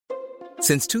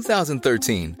Since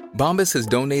 2013, Bombas has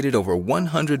donated over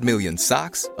 100 million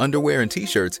socks, underwear, and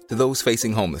T-shirts to those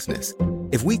facing homelessness.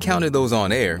 If we counted those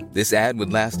on air, this ad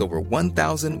would last over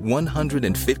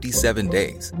 1,157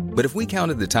 days. But if we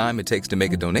counted the time it takes to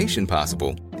make a donation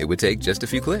possible, it would take just a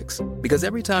few clicks. Because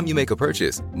every time you make a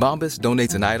purchase, Bombas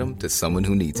donates an item to someone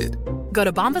who needs it. Go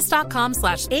to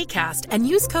bombas.com/ACAST and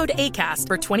use code ACAST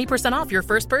for 20% off your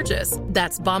first purchase.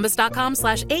 That's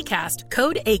bombas.com/ACAST,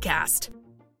 code ACAST.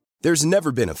 There's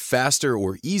never been a faster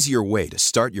or easier way to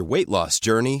start your weight loss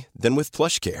journey than with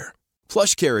PlushCare.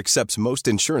 PlushCare accepts most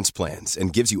insurance plans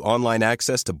and gives you online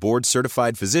access to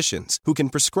board-certified physicians who can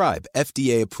prescribe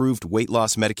FDA-approved weight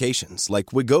loss medications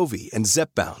like Wegovy and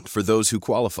Zepbound for those who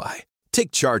qualify.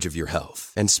 Take charge of your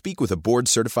health and speak with a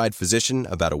board-certified physician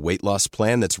about a weight loss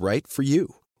plan that's right for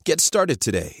you. Get started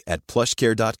today at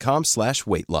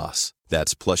plushcare.com/weight-loss.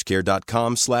 That's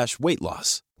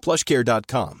plushcare.com/weight-loss.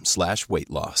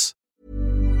 plushcare.com/weight-loss.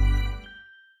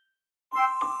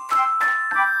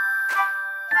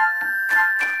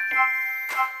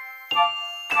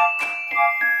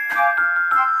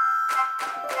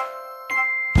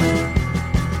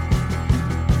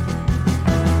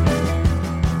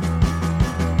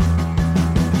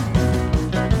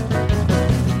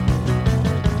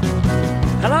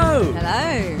 Hello!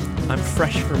 Hello. I'm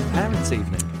fresh from Parents'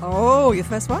 Evening. Oh, your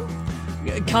first one?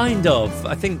 Kind of.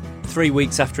 I think 3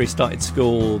 weeks after he started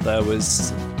school, there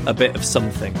was a bit of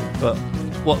something. But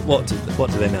what do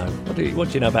they know? What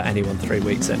do you know about anyone 3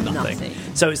 weeks in? Nothing.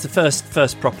 So it's the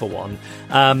first proper one.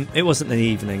 It wasn't an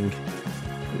evening.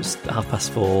 It was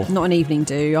 4:30. Not an evening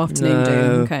do, afternoon do.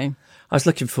 Okay. I was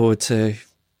looking forward to,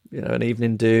 an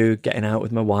evening do, getting out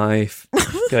with my wife,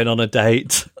 going on a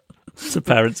date. It's a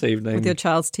Parents' Evening. With your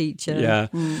child's teacher. Yeah.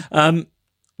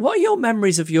 What are your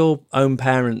memories of your own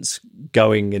parents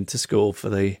going into school for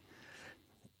the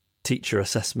teacher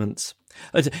assessments?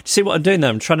 Do you see what I'm doing there?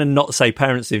 I'm trying to not say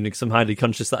Parents' Evening because I'm highly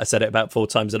conscious that I said it about 4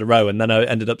 times in a row and then I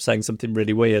ended up saying something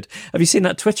really weird. Have you seen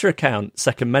that Twitter account,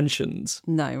 Second Mentions?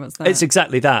 No, what's that? It's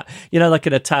exactly that. Like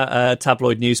in a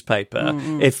tabloid newspaper,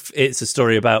 if it's a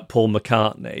story about Paul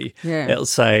McCartney, it'll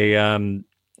say...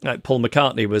 Paul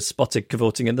McCartney was spotted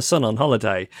cavorting in the sun on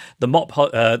holiday. The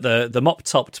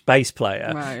mop-topped bass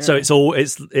player. Right. So it's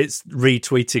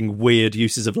retweeting weird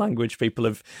uses of language people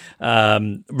have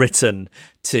written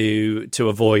to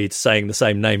avoid saying the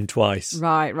same name twice.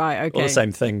 Right, okay. Or the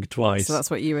same thing twice. So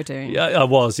that's what you were doing. Yeah, I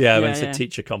was. Yeah, I went to a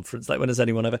teacher conference. Like, when has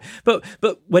anyone ever? But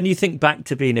when you think back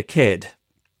to being a kid,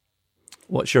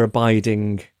 what's your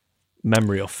abiding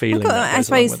memory or feeling? I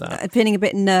suppose feeling a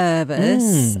bit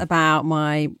nervous about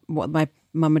what my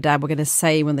mum and dad were going to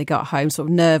say when they got home, sort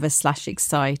of nervous /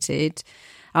 excited.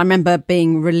 I remember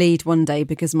being relieved one day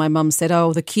because my mum said,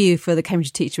 the queue for the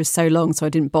chemistry teacher was so long, so I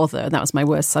didn't bother. And that was my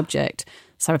worst subject.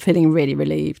 So I'm feeling really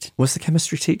relieved. Was the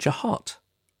chemistry teacher hot?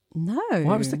 No.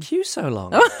 Why was the queue so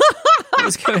long? What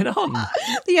was going on?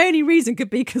 The only reason could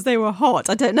be because they were hot.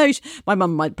 I don't know. My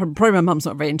mum's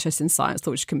not very interested in science,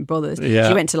 thought she couldn't be bothered. Yeah.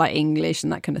 She went to English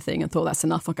and that kind of thing and thought, that's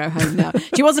enough, I'll go home now.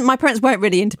 My parents weren't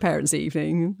really into Parents'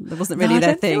 Evening. That wasn't really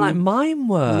their thing. I don't feel like mine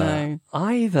were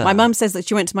either. My mum says that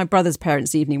she went to my brother's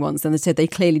Parents' Evening once and they said they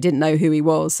clearly didn't know who he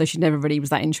was, so she never really was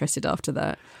that interested after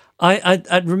that.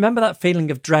 I remember that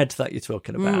feeling of dread that you're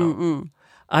talking about.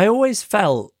 I always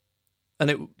felt, and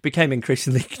it became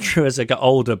increasingly true as I got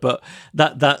older, but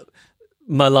that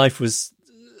my life was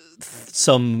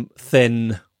some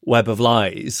thin web of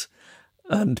lies,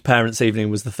 and Parents' Evening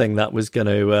was the thing that was going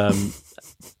to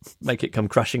make it come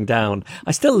crashing down.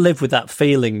 I still live with that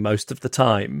feeling most of the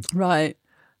time. Right.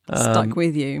 Stuck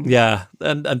with you. Yeah,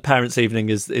 and Parents' Evening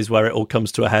is where it all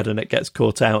comes to a head and it gets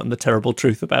caught out and the terrible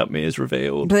truth about me is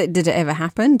revealed. But did it ever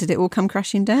happen? Did it all come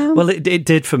crashing down? Well, it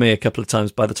did for me a couple of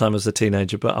times by the time I was a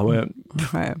teenager, but I won't.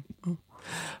 Okay.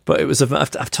 But it was.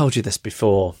 I've told you this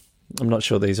before. I'm not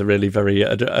sure these are really very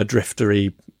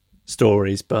driftery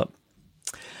stories, but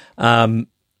I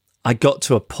got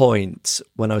to a point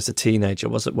when I was a teenager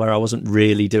where I wasn't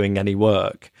really doing any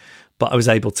work, but I was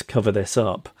able to cover this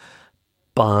up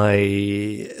by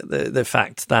the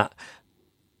fact that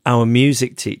our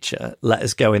music teacher let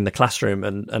us go in the classroom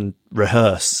and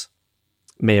rehearse,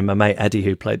 me and my mate Eddie,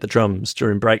 who played the drums,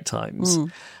 during break times.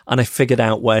 And I figured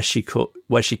out where she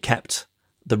kept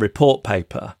the report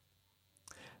paper.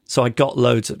 So I got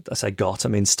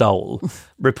stole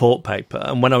report paper.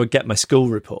 And when I would get my school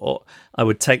report, I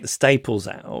would take the staples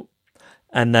out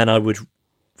and then I would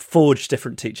forge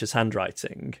different teachers'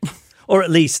 handwriting, or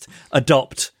at least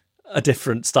adopt a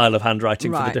different style of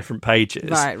handwriting for the different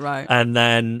pages. Right. And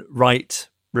then write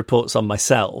reports on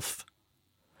myself,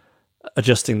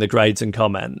 adjusting the grades and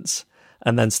comments.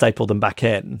 and then staple them back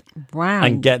in. Wow.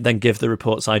 And then give the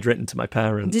reports I'd written to my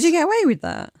parents. Did you get away with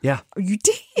that? Yeah. Oh, you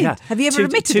did? Yeah. Have you ever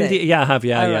admitted it? Yeah, I have,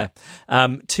 yeah, Oh, yeah.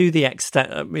 Right. To the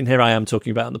extent, I mean, here I am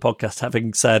talking about on the podcast,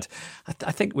 having said,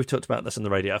 I think we've talked about this on the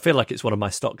radio. I feel like it's one of my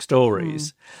stock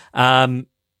stories. But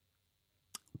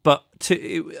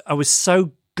I was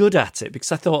so good at it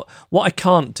because I thought, what I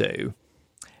can't do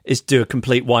is do a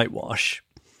complete whitewash.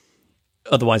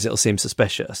 Otherwise, it'll seem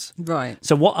suspicious. Right.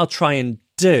 So what I'll try and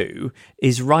do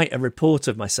is write a report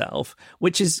of myself,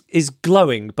 which is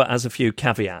glowing, but has a few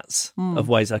caveats of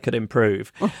ways I could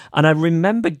improve. And I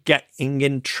remember getting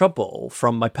in trouble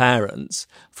from my parents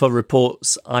for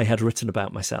reports I had written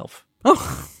about myself.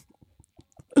 Oh,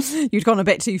 you'd gone a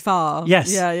bit too far.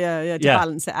 Yes. Yeah. To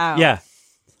balance it out. Yeah.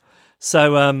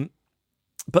 So,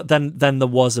 but then there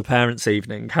was a parents'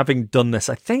 evening. Having done this,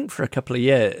 I think, for a couple of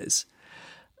years,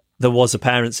 there was a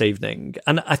parents' evening.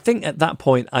 And I think at that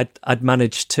point, I'd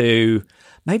managed to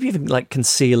maybe even like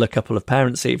conceal a couple of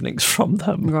parents' evenings from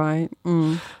them. Right.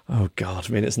 Oh, God.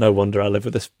 I mean, it's no wonder I live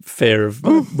with this fear of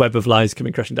web of lies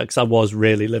coming crashing down, because I was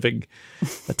really living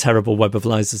a terrible web of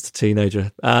lies as a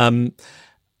teenager. And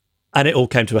it all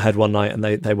came to a head one night, and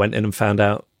they went in and found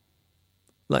out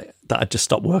like that I'd just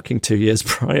stopped working 2 years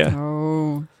prior.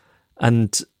 Oh.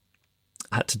 And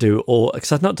had to do all,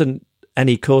 because I'd not done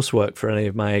any coursework for any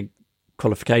of my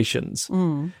qualifications.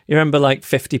 You remember, like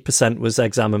 50% was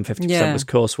exam and 50% was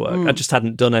coursework. I just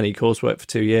hadn't done any coursework for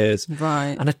 2 years.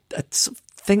 Right. And I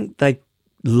think they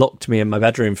locked me in my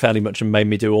bedroom fairly much and made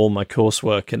me do all my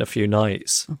coursework in a few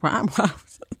nights. Wow.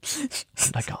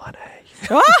 And I got an A.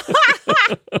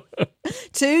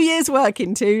 2 years work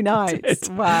in 2 nights.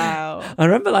 Wow. I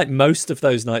remember like most of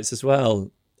those nights as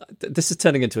well. This is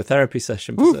turning into a therapy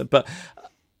session, but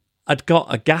I'd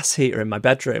got a gas heater in my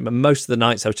bedroom, and most of the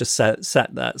nights I was just sat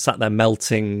there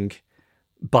melting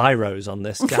biros on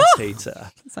this gas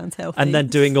heater. Sounds healthy. And then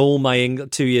doing all my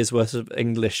 2 years worth of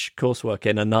English coursework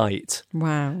in a night.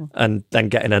 Wow. And then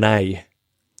getting an A.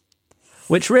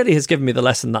 Which really has given me the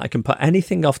lesson that I can put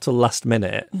anything off till last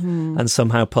minute and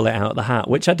somehow pull it out of the hat,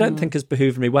 which I don't think has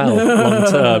behooved me well long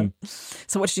term.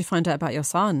 So what did you find out about your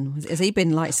son? Has he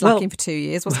been like slacking for 2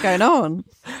 years? What's going on?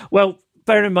 Well,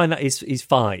 bear in mind that he's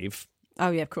 5.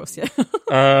 Oh, yeah, of course, yeah.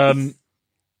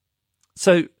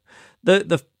 So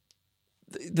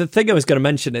the thing I was going to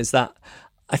mention is that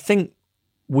I think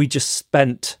we just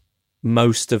spent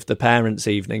most of the parents'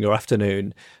 evening or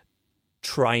afternoon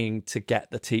trying to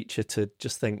get the teacher to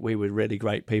just think we were really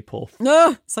great people.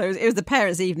 So it was the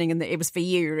parents' evening, and it was for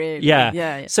you, really.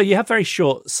 Yeah. So you have very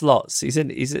short slots.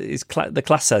 The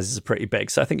class sizes are pretty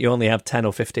big, so I think you only have 10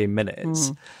 or 15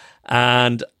 minutes.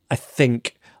 And I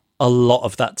think a lot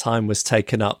of that time was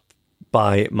taken up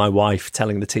by my wife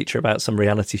telling the teacher about some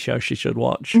reality show she should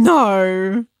watch.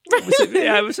 No.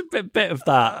 It was a bit of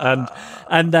that.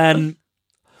 And then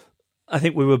I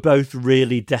think we were both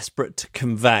really desperate to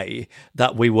convey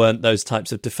that we weren't those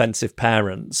types of defensive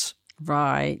parents.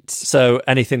 Right. So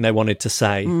anything they wanted to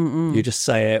say, you just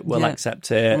say it, we'll accept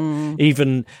it.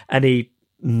 Even any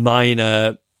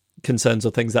minor concerns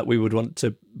or things that we would want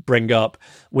to bring up,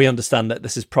 we understand that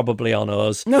this is probably on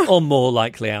us, or more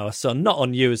likely our son, not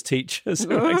on you as teachers. So,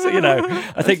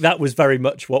 I think that was very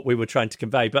much what we were trying to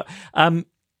convey. But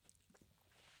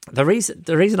the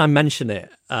reason I mention it,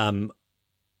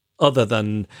 other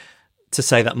than to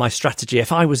say that my strategy,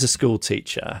 if I was a school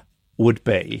teacher, would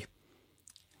be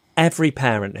every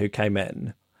parent who came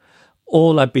in,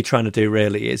 all I'd be trying to do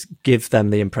really is give them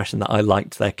the impression that I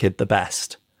liked their kid the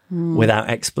best without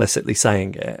explicitly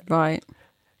saying it. Right.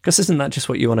 Because isn't that just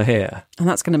what you want to hear? And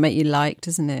that's going to make you liked,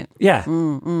 isn't it? Yeah.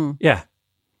 Yeah.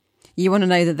 You want to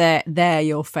know that they're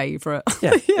your favourite.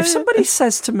 Yeah. If somebody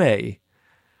says to me,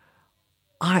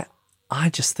 I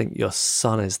just think your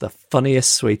son is the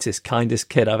funniest, sweetest, kindest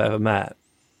kid I've ever met,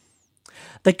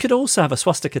 they could also have a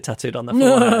swastika tattooed on their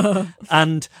forehead.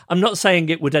 And I'm not saying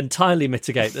it would entirely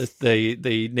mitigate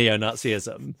the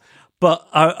neo-Nazism, but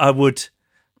I would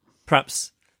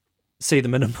perhaps see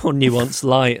them in a more nuanced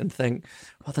light and think,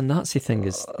 well, the Nazi thing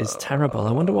is terrible.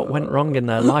 I wonder what went wrong in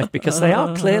their life, because they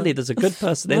are clearly, there's a good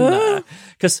person in there,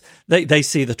 because they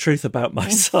see the truth about my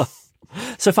son.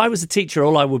 So if I was a teacher,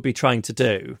 all I would be trying to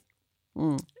do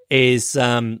is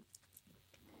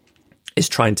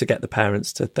trying to get the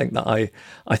parents to think that I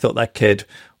thought their kid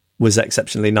was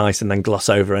exceptionally nice, and then gloss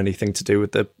over anything to do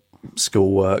with the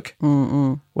schoolwork,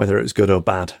 whether it was good or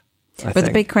bad. But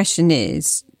the big question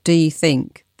is, do you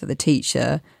think that the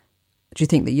teacher, do you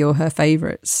think that you're her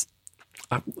favourites?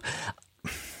 I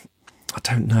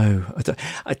don't know.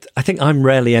 I think I'm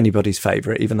rarely anybody's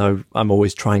favourite, even though I'm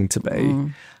always trying to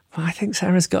be. Well, I think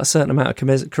Sarah's got a certain amount of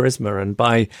charisma, and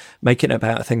by making it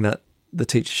about a thing that the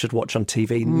teacher should watch on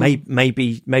TV,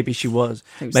 maybe she was.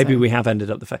 Maybe we have ended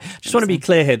up the fact. Just want to be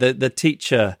clear here that the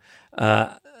teacher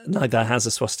neither has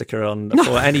a swastika on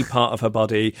or any part of her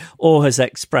body, or has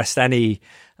expressed any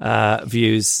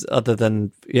views other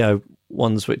than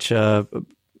ones which are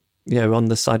on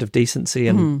the side of decency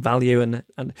and value, and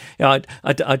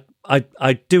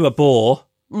I do abhor.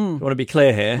 I want to be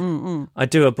clear here. I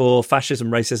do abhor fascism,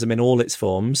 racism in all its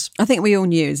forms. I think we all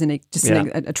knew, isn't it? Just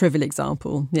a trivial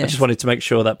example. Yeah. I just wanted to make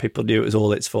sure that people knew it was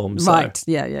all its forms. Right. So.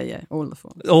 Yeah. All the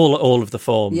forms. All of the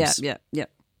forms. Yeah.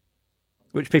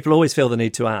 Which people always feel the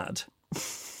need to add.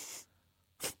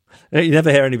 You never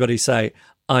hear anybody say,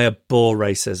 I abhor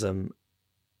racism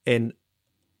in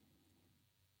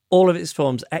all of its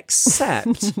forms,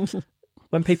 except...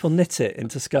 when people knit it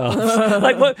into scarves.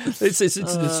 Like, what? It's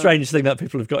a strange thing that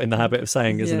people have got in the habit of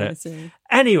saying, isn't it? Yeah.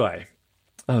 Anyway.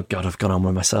 Oh, God, I've gone on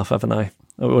with myself, haven't I?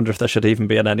 I wonder if there should even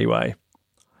be an anyway.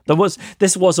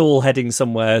 This was all heading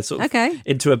somewhere sort of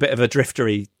into a bit of a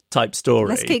driftery type story.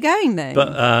 Let's keep going then.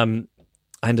 But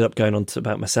I ended up going on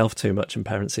about myself too much in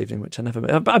Parents' Evening, which I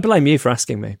never... I blame you for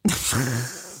asking me.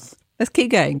 Let's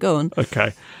keep going. Go on.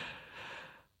 Okay.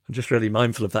 I'm just really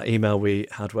mindful of that email we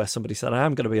had where somebody said, I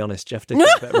am going to be honest, Jeff did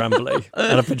get a bit rambly.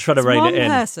 And I've been trying to rein it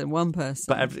in. One person.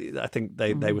 But I think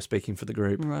they were speaking for the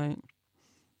group. Right.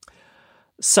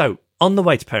 So, on the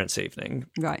way to Parents' Evening,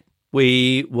 right,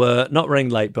 we were not running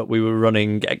late, but we were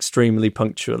running extremely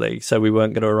punctually. So we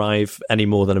weren't going to arrive any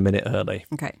more than a minute early.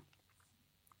 Okay.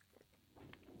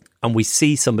 And we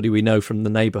see somebody we know from the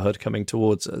neighbourhood coming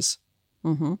towards us.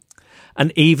 Mm-hmm.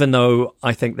 And even though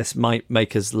I think this might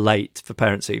make us late for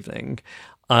Parents' Evening,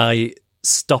 I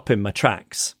stop in my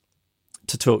tracks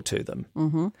to talk to them.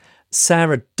 Mm-hmm.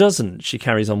 Sarah doesn't. She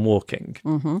carries on walking.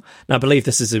 Mm-hmm. Now, I believe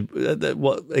this is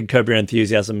what in Curb Your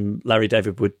Enthusiasm, Larry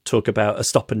David would talk about a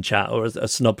stop and chat or a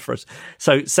snub for us.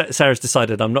 So Sarah's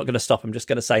decided, I'm not going to stop. I'm just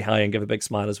going to say hi and give a big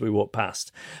smile as we walk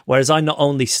past. Whereas I not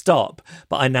only stop,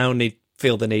 but I now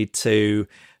feel the need to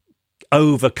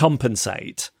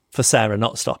overcompensate for Sarah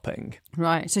not stopping.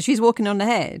 Right. So she's walking on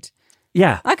ahead.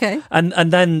 Yeah. Okay. And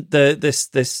then this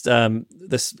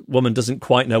woman doesn't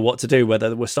quite know what to do,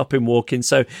 whether we're stopping walking.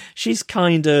 So she's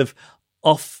kind of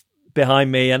off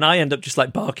behind me, and I end up just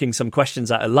like barking some questions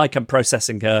at her, like I'm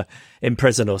processing her in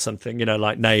prison or something,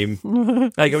 like name.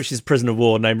 Like, she's a prisoner of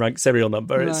war, name, rank, serial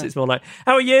number. Right. It's more like,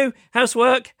 how are you? How's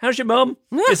work? How's your mum?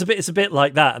 It's a bit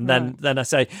like that. And then I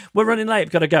say, we're running late,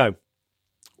 we've got to go.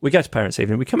 We go to Parents'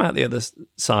 Evening, we come out the other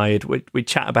side, we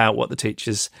chat about what the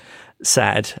teachers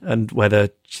said and whether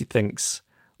she thinks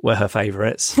we're her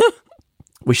favourites.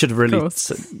 We should have really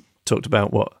talked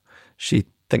about what she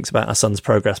thinks about our son's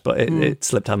progress, but it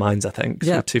slipped our minds, I think.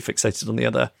 So we're too fixated on the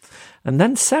other. And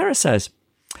then Sarah says,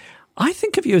 I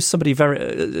think of you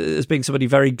as being somebody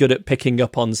very good at picking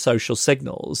up on social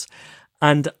signals.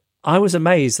 And I was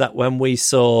amazed that when we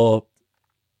saw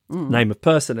name of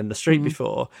person in the street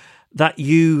before, that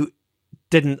you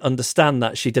didn't understand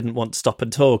that she didn't want to stop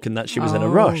and talk and that she was in a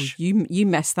rush. You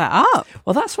messed that up.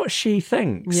 Well, that's what she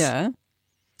thinks. Yeah.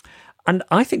 And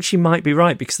I think she might be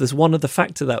right, because there's one other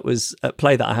factor that was at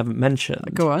play that I haven't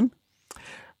mentioned. Go on.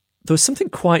 There was something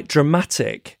quite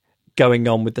dramatic going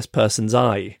on with this person's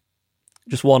eye.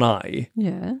 Just one eye.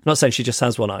 Yeah. I'm not saying she just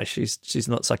has one eye. She's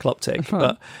not cycloptic.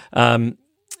 But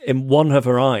in one of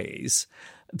her eyes,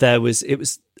 it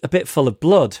was a bit full of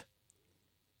blood.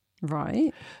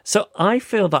 Right. So I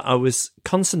feel that I was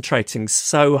concentrating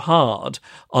so hard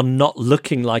on not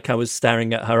looking like I was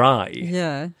staring at her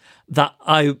eye that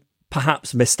I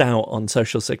perhaps missed out on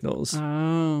social signals.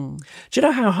 Oh. Do you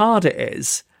know how hard it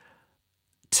is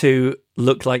to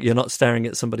look like you're not staring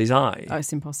at somebody's eye? Oh,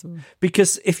 it's impossible.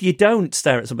 Because if you don't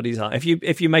stare at somebody's eye,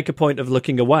 if you make a point of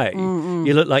looking away,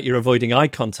 you look like you're avoiding eye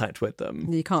contact with them.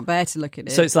 You can't bear to look at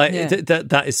it. So it's like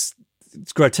that is...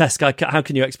 It's grotesque. How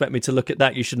can you expect me to look at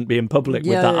that? You shouldn't be in public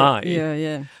with that eye.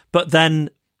 Yeah. But then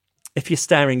if you're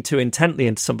staring too intently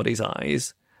into somebody's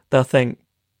eyes, they'll think,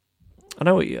 I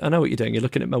know what you're doing. You're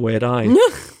looking at my weird eye.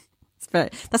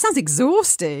 That sounds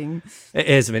exhausting. It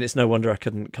is. I mean, it's no wonder I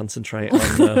couldn't concentrate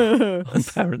on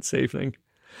Parents' Evening.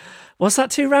 Was that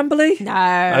too rambly?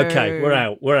 No. Okay, we're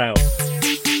out.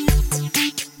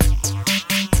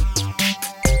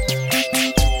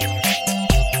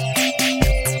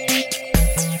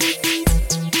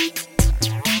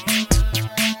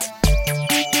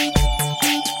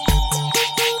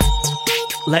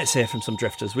 Let's hear from some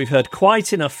drifters. We've heard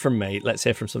quite enough from me. Let's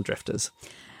hear from some drifters.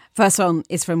 First one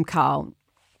is from Carl.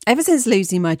 Ever since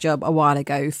losing my job a while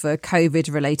ago for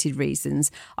COVID-related reasons,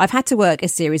 I've had to work a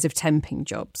series of temping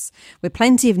jobs. With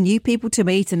plenty of new people to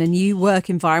meet and a new work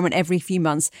environment every few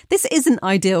months, this isn't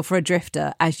ideal for a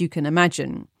drifter, as you can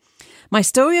imagine. My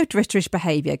story of drifterish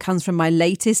behaviour comes from my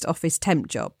latest office temp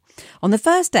job. On the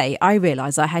first day, I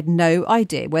realised I had no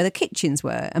idea where the kitchens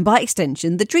were, and by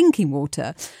extension, the drinking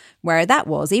water, where that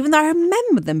was, even though I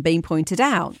remember them being pointed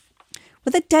out.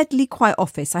 With a deadly quiet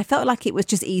office, I felt like it was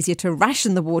just easier to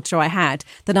ration the water I had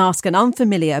than ask an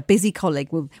unfamiliar, busy colleague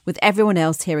with everyone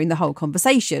else hearing the whole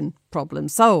conversation. Problem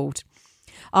solved.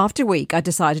 After a week, I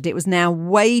decided it was now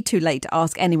way too late to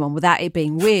ask anyone without it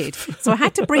being weird, so I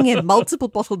had to bring in multiple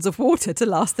bottles of water to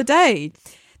last the day.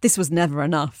 This was never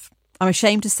enough. I'm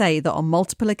ashamed to say that on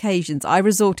multiple occasions I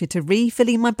resorted to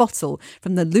refilling my bottle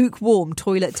from the lukewarm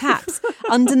toilet taps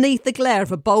underneath the glare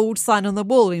of a bold sign on the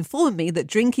wall informing me that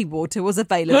drinking water was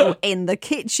available in the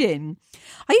kitchen.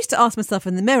 I used to ask myself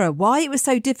in the mirror why it was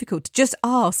so difficult to just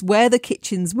ask where the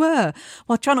kitchens were,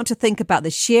 while trying not to think about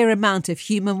the sheer amount of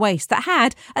human waste that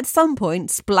had, at some point,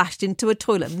 splashed into a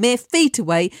toilet mere feet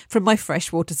away from my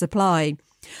freshwater supply.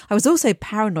 I was also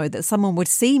paranoid that someone would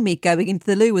see me going into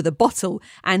the loo with a bottle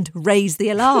and raise the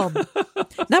alarm.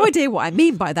 No idea what I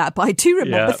mean by that, but I do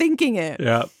remember thinking it.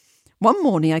 Yeah. One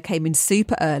morning I came in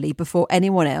super early before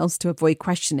anyone else to avoid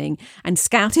questioning and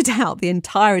scouted out the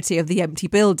entirety of the empty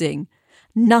building.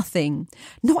 Nothing.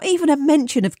 Not even a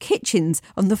mention of kitchens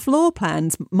on the floor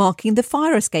plans marking the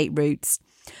fire escape routes.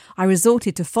 I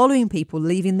resorted to following people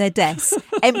leaving their desks,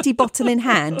 empty bottle in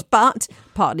hand, but,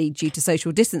 partly due to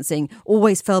social distancing,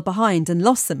 always fell behind and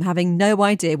lost them, having no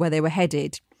idea where they were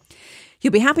headed.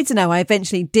 You'll be happy to know I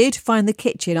eventually did find the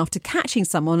kitchen after catching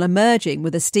someone emerging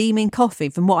with a steaming coffee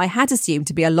from what I had assumed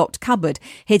to be a locked cupboard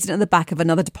hidden at the back of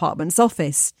another department's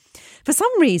office. For some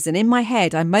reason, in my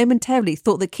head, I momentarily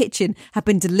thought the kitchen had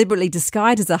been deliberately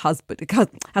disguised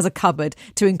as a cupboard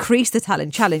to increase the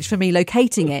talent challenge for me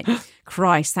locating it.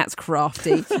 Christ, that's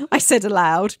crafty, I said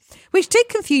aloud, which did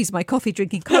confuse my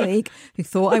coffee-drinking colleague who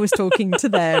thought I was talking to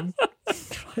them.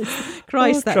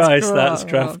 Christ, that's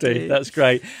crafty. That's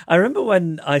great. I remember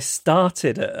when I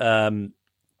started at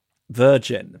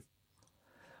Virgin,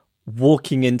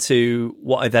 walking into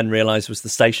what I then realised was the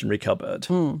stationery cupboard,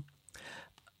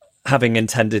 having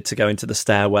intended to go into the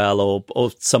stairwell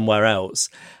or somewhere else,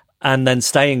 and then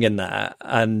staying in there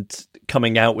and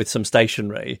coming out with some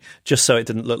stationery just so it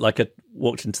didn't look like I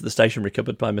walked into the stationery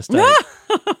cupboard by mistake.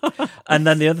 And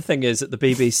then the other thing is at the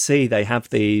BBC, they have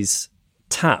these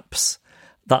taps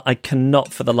that I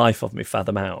cannot for the life of me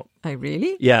fathom out. Oh,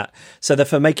 really? Yeah. So they're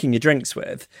for making your drinks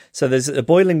with. So there's a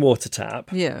boiling water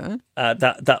tap. Yeah.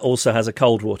 That also has a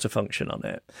cold water function on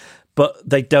it. But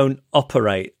they don't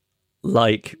operate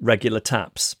like regular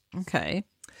taps. Okay.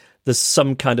 There's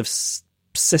some kind of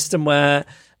system where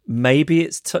maybe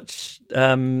it's touch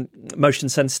motion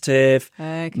sensitive.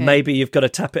 Okay. Maybe you've got to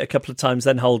tap it a couple of times,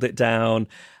 then hold it down.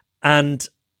 And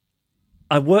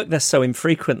I work there so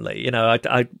infrequently. You know,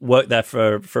 I work there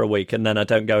for a week and then I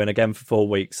don't go in again for 4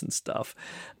 weeks and stuff.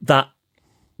 That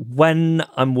when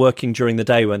I'm working during the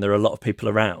day when there are a lot of people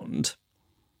around,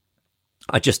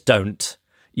 I just don't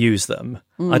use them.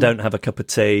 I don't have a cup of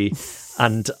tea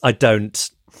and I don't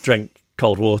drink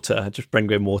cold water. I just bring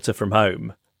in water from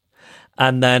home.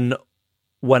 And then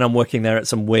when I'm working there at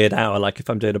some weird hour, like if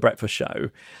I'm doing a breakfast show,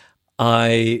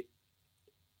 I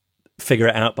figure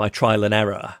it out by trial and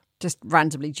error. Just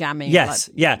randomly jamming. Yes,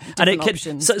 like, yeah. And it can,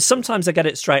 options. so sometimes I get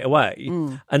it straight away,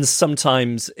 and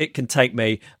sometimes it can take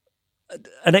me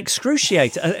an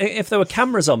excruciating. If there were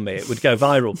cameras on me, it would go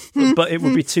viral, but it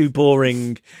would be too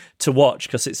boring to watch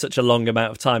because it's such a long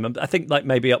amount of time. I think like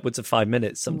maybe upwards of 5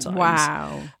 minutes sometimes.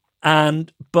 Wow.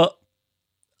 But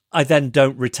I then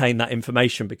don't retain that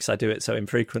information because I do it so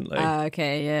infrequently.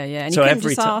 Okay, yeah. And So you couldn't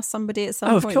every just ti- ask somebody at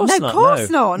some Oh, of point? course No, not. of course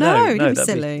not. No, you'd be that'd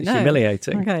silly. be No.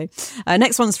 humiliating. Okay.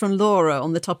 Next one's from Laura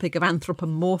on the topic of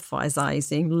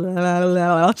anthropomorphizing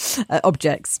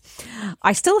objects.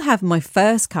 I still have my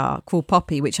first car called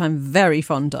Poppy, which I'm very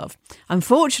fond of.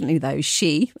 Unfortunately, though,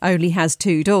 she only has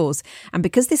 2 doors. And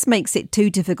because this makes it too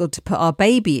difficult to put our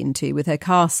baby into with her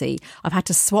car seat, I've had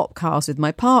to swap cars with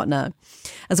my partner.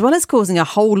 As well as causing a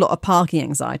whole lot of parking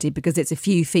anxiety because it's a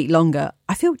few feet longer,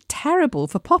 I feel terrible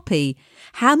for Poppy.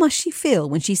 How must she feel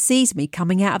when she sees me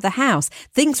coming out of the house,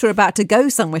 thinks we're about to go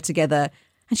somewhere together,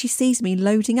 and she sees me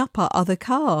loading up our other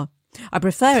car? I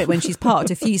prefer it when she's parked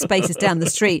a few spaces down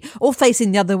the street or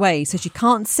facing the other way so she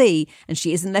can't see and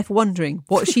she isn't left wondering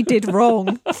what she did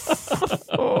wrong.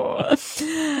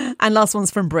 And last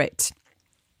one's from Brit.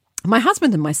 My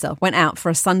husband and myself went out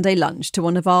for a Sunday lunch to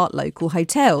one of our local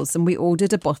hotels and we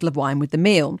ordered a bottle of wine with the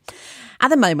meal. At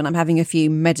the moment, I'm having a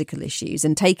few medical issues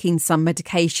and taking some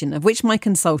medication, of which my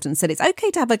consultant said it's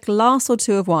okay to have a glass or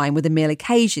two of wine with a meal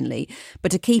occasionally, but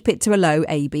to keep it to a low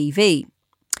ABV.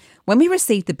 When we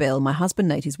received the bill, my husband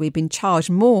noticed we'd been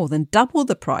charged more than double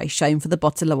the price shown for the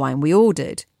bottle of wine we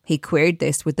ordered. He queried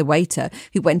this with the waiter,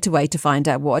 who went away to find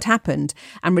out what had happened,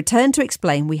 and returned to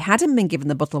explain we hadn't been given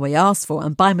the bottle we asked for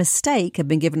and by mistake had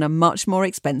been given a much more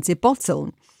expensive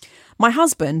bottle. My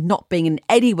husband, not being in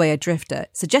any way a drifter,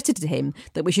 suggested to him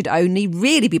that we should only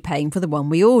really be paying for the one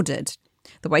we ordered.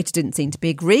 The waiter didn't seem to be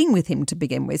agreeing with him to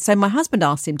begin with, so my husband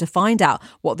asked him to find out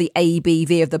what the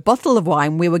ABV of the bottle of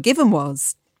wine we were given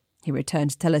was. He returned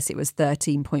to tell us it was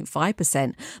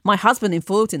 13.5%. My husband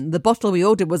informed him the bottle we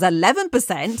ordered was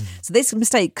 11%, so this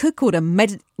mistake could cause a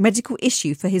medical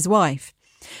issue for his wife.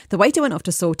 The waiter went off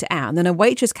to sort it out, and then a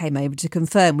waitress came over to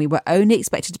confirm we were only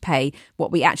expected to pay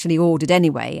what we actually ordered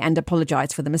anyway and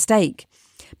apologised for the mistake.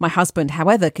 My husband,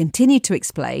 however, continued to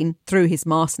explain, through his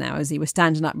mask now as he was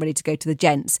standing up ready to go to the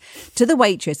gents, to the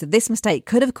waitress that this mistake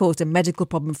could have caused a medical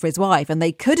problem for his wife and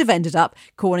they could have ended up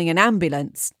calling an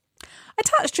ambulance. A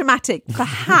touch dramatic,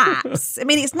 perhaps. I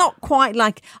mean, it's not quite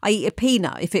like I eat a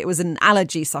peanut if it was an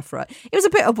allergy sufferer. It was a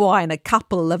bit of wine, a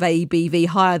couple of ABV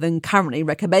higher than currently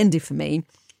recommended for me.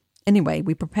 Anyway,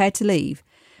 we prepared to leave.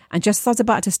 And just as I was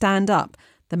about to stand up,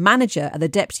 the manager and the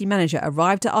deputy manager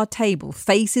arrived at our table,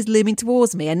 faces looming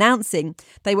towards me, announcing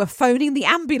they were phoning the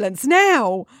ambulance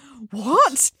now.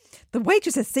 What? The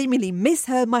waitress had seemingly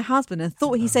misheard my husband and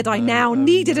thought he said I now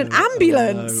needed an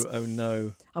ambulance. Oh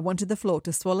no. I wanted the floor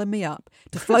to swallow me up,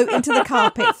 to float into the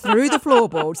carpet, through the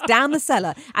floorboards, down the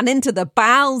cellar and into the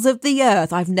bowels of the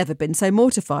earth. I've never been so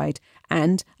mortified,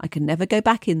 and I can never go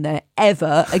back in there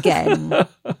ever again.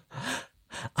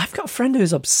 I've got a friend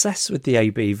who's obsessed with the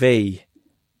ABV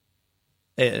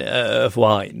of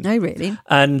wine. Oh, really?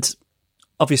 And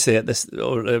obviously at this,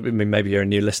 or I mean, maybe you're a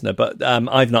new listener, but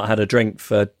I've not had a drink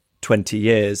for 20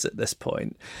 years at this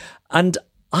point. And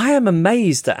I am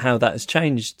amazed at how that has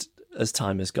changed as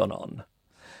time has gone on.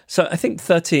 So I think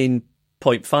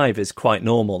 13.5 is quite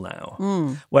normal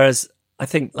now. Whereas I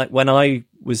think like when I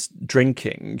was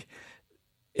drinking,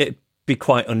 it'd be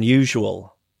quite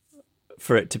unusual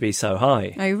for it to be so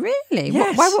high. Oh, really?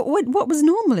 Yes. What was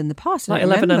normal in the past? Like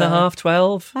 11 and a half,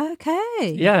 12.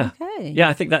 Okay. Yeah. Okay. Yeah,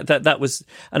 I think that was,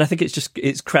 and I think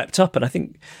it's crept up. And I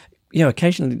think, you know,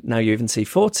 occasionally now you even see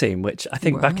 14, which I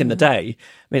think back in the day,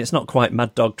 I mean, it's not quite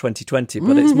Mad Dog 2020,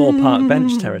 but it's more park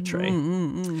bench territory.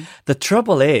 The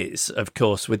trouble is, of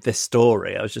course, with this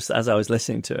story, as I was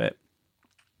listening to it,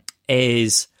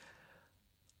 is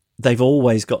they've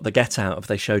always got the get out of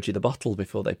they showed you the bottle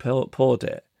before they poured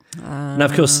it. Now,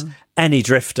 of course, any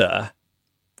drifter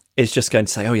is just going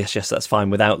to say, oh, yes, that's fine,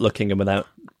 without looking and without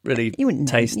really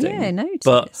tasting. Yeah, notice.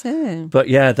 But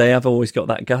yeah, they have always got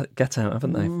that get out,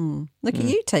 haven't they? Look at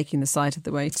you taking the side of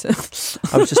the waiter.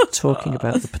 I was just talking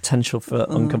about the potential for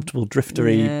uncomfortable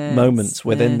driftery moments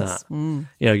within that. You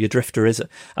know, your drifter is...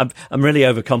 I'm really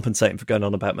overcompensating for going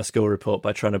on about my school report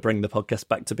by trying to bring the podcast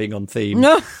back to being on theme.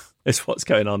 Is what's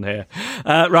going on here.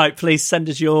 Right, please send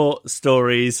us your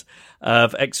stories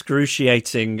of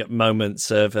excruciating moments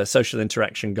of social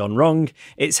interaction gone wrong.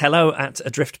 It's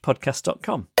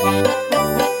hello@adriftpodcast.com.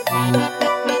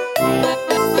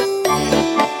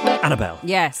 Annabelle.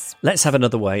 Yes. Let's have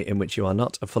another way in which you are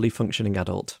not a fully functioning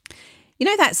adult. You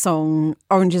know that song,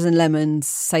 Oranges and Lemons,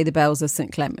 Say the Bells of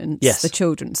St. Clement's? Yes. The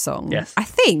children's song? Yes. I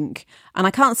think, and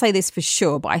I can't say this for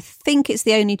sure, but I think it's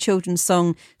the only children's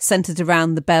song centred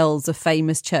around the bells of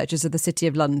famous churches of the City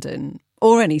of London,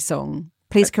 or any song.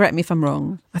 Please correct me if I'm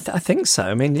wrong. I think so.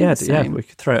 I mean, yeah, we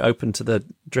could throw it open to the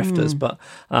drifters, but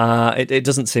it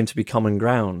doesn't seem to be common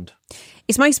ground.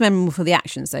 It's most memorable for the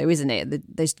actions, though, isn't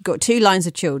it? There's got two lines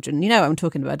of children. You know what I'm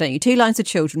talking about, don't you? Two lines of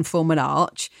children form an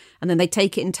arch, and then they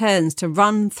take it in turns to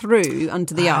run through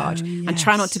under the arch and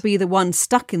try not to be the one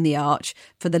stuck in the arch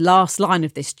for the last line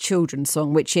of this children's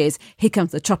song, which is, here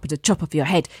comes the chopper to chop off your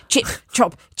head. Chip,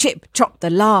 chop, the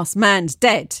last man's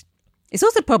dead. It's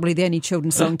also probably the only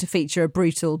children's song to feature a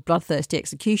brutal, bloodthirsty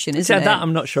execution, isn't it? That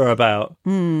I'm not sure about.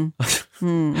 I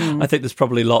think there's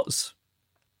probably lots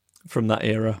from that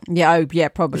era. Yeah,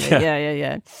 probably.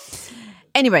 Yeah.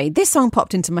 Anyway, this song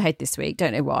popped into my head this week,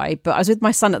 don't know why, but I was with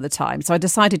my son at the time, so I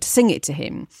decided to sing it to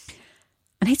him.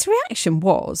 And his reaction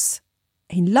was,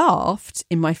 he laughed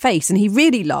in my face, and he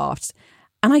really laughed.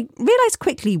 And I realised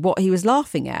quickly what he was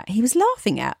laughing at. He was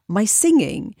laughing at my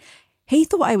singing. He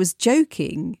thought I was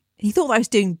joking. He thought I was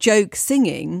doing joke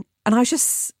singing, and I was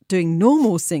just doing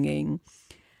normal singing.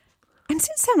 And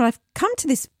since then, I've come to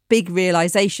this big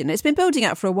realisation. It's been building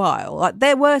up for a while. Like,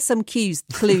 there were some clues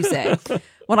there.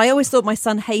 When I always thought my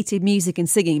son hated music and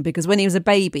singing because when he was a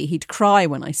baby, he'd cry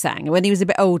when I sang. And when he was a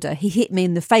bit older, he hit me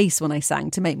in the face when I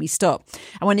sang to make me stop.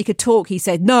 And when he could talk, he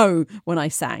said no when I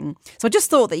sang. So I just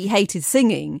thought that he hated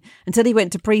singing until he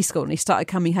went to preschool and he started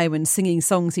coming home and singing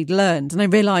songs he'd learned. And I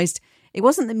realised it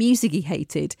wasn't the music he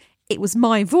hated, it was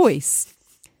my voice.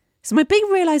 So my big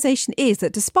realisation is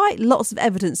that despite lots of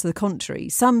evidence to the contrary,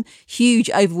 some huge,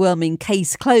 overwhelming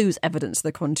case closed evidence to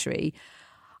the contrary,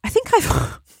 I think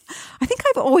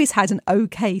I've always had an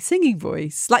okay singing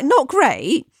voice. Like, not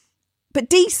great, but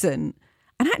decent.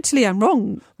 And actually, I'm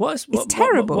wrong. It's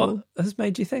terrible. What has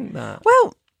made you think that?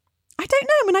 Well, I don't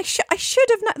know. I mean, I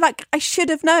should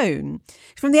have known.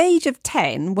 From the age of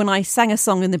 10, when I sang a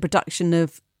song in the production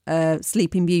of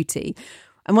Sleeping Beauty,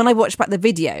 and when I watched back the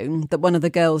video that one of the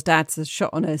girls' dads has shot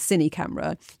on a cine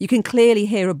camera, you can clearly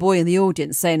hear a boy in the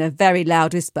audience saying in a very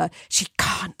loud whisper, "She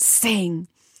can't sing."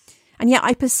 And yet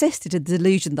I persisted in the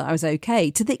delusion that I was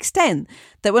okay, to the extent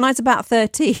that when I was about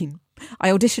 13, I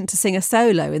auditioned to sing a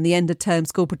solo in the end of term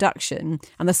school production,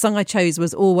 and the song I chose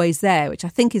was Always There, which I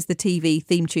think is the TV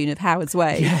theme tune of Howard's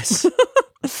Way. Yes.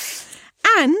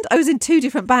 And I was in 2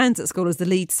 different bands at school as the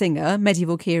lead singer,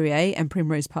 Medieval Kyrie and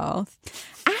Primrose Path.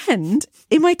 And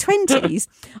in my 20s,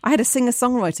 I had a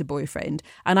singer-songwriter boyfriend,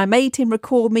 and I made him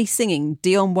record me singing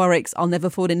Dionne Warwick's I'll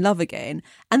Never Fall in Love Again.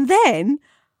 And then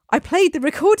I played the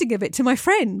recording of it to my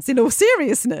friends in all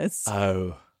seriousness.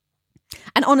 Oh.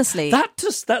 And honestly,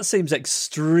 that seems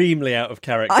extremely out of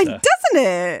character. Doesn't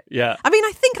it? Yeah. I mean,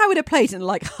 I think I would have played it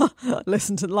and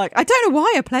listen to I don't know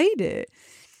why I played it.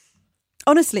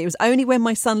 Honestly, it was only when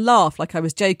my son laughed like I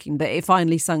was joking that it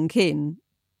finally sunk in.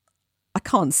 I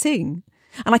can't sing.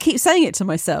 And I keep saying it to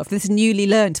myself, this newly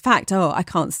learned fact. Oh, I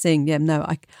can't sing. Yeah, no,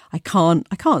 I can't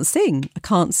sing. I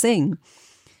can't sing.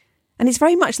 And it's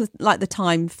very much like the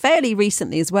time fairly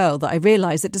recently as well that I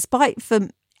realised that despite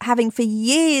having for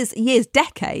years,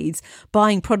 decades,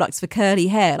 buying products for curly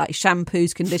hair like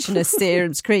shampoos, conditioners,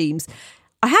 serums, creams,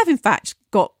 I have in fact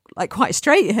got quite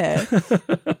straight hair.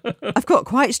 I've got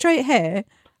quite straight hair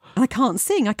and I can't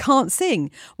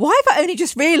sing. Why have I only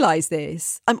just realised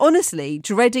this? I'm honestly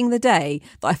dreading the day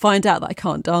that I find out that I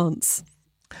can't dance.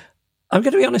 I'm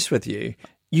going to be honest with you.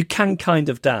 You can kind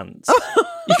of dance.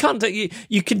 You can't.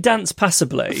 You can dance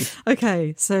passably.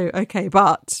 Okay,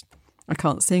 but I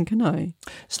can't sing, can I?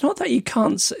 It's not that you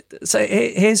can't. So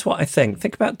here's what I think.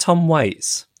 Think about Tom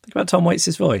Waits. Think about Tom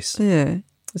Waits' voice. Yeah.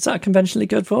 Is that a conventionally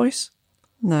good voice?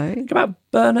 No. Think about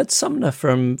Bernard Sumner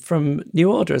from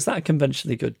New Order. Is that a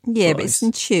conventionally good voice? But it's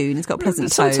in tune. It's got a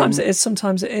pleasant tone. Sometimes it is,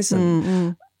 sometimes it isn't.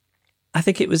 Mm-mm. I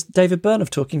think it was David Byrne of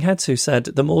Talking Heads who said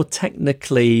the more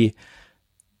technically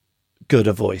good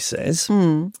a voice is,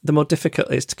 the more difficult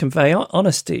it is to convey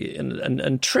honesty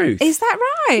and truth. Is that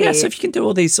right? Yeah, so if you can do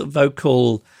all these sort of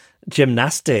vocal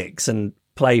gymnastics and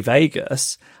play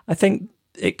Vegas, I think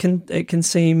it can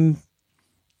seem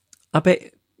a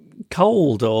bit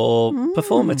cold or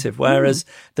performative, whereas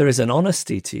there is an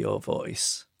honesty to your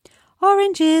voice.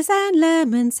 Oranges and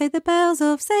lemons, say the bells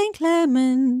of St.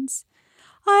 Clement's.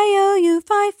 I owe you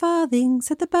 5 farthings,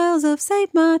 said the bells of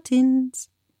St. Martin's.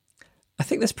 I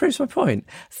think this proves my point.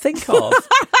 Think of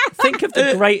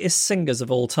the greatest singers of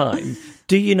all time.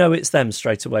 Do you know it's them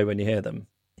straight away when you hear them?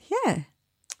 Yeah.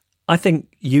 I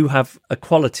think you have a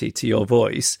quality to your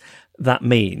voice that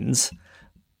means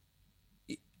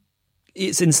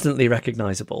it's instantly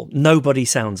recognisable. Nobody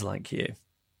sounds like you.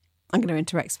 I'm going to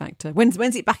enter X Factor. When's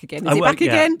it back again? Is it back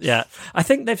again? Yeah. I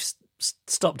think they've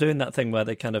stopped doing that thing where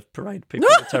they kind of parade people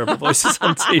with terrible voices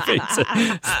on TV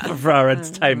for our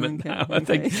entertainment now. I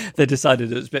think they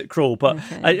decided it was a bit cruel, but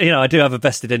I do have a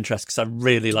vested interest because I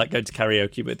really like going to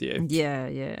karaoke with you.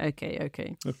 Yeah.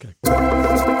 Okay.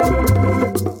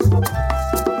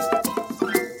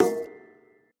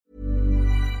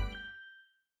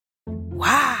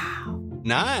 Wow.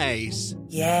 Nice.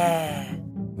 Yeah.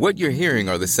 What you're hearing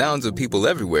are the sounds of people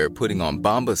everywhere putting on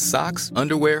Bombas socks,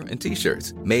 underwear, and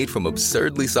T-shirts made from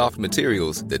absurdly soft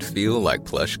materials that feel like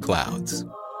plush clouds.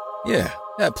 Yeah,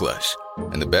 that plush.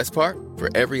 And the best part? For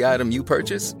every item you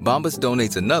purchase, Bombas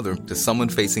donates another to someone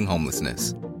facing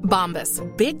homelessness. Bombas.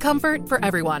 Big comfort for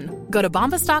everyone. Go to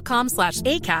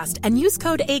bombas.com/ACAST and use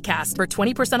code ACAST for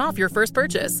 20% off your first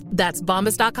purchase. That's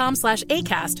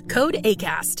bombas.com/ACAST. Code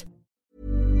ACAST.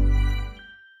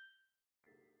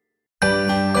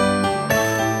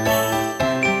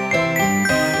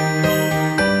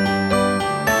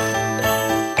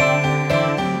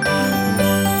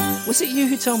 Was it you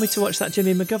who told me to watch that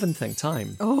Jimmy McGovern thing,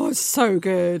 Time? Oh, it's so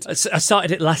good. I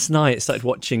started it last night. I started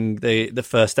watching the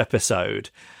first episode.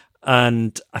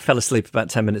 and I fell asleep about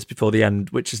 10 minutes before the end,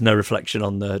 which is no reflection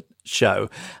on the show.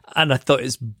 And I thought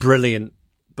it's brilliant,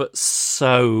 but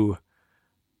so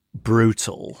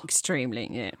brutal. Extremely,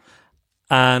 yeah.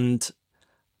 And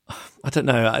I don't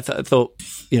know, I thought,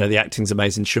 the acting's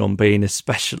amazing, Sean Bean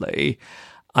especially.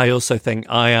 I also think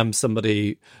I am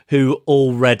somebody who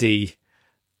already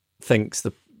thinks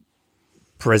the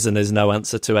prison is no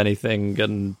answer to anything,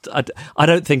 and I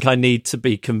don't think I need to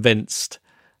be convinced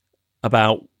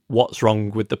about what's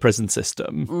wrong with the prison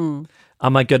system.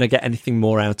 Am I going to get anything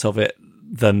more out of it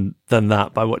than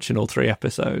that by watching all 3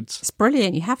 episodes? It's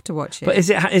brilliant. You have to watch it. But is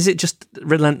it just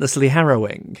relentlessly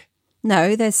harrowing?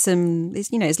 No, there's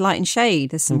it's light and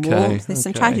shade. There's some warmth. There's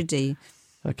some tragedy.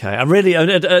 Okay, I'm really.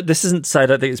 This isn't to say I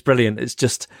don't think it's brilliant. It's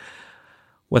just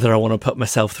whether I want to put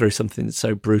myself through something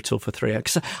so brutal for 3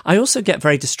 hours. I also get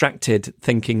very distracted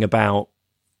thinking about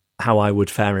how I would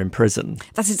fare in prison.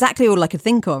 That's exactly all I could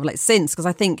think of, because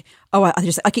I think, I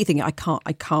keep thinking, I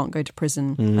can't go to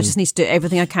prison. I just need to do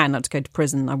everything I can not to go to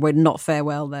prison. I would not fare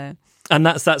well there. And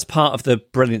that's part of the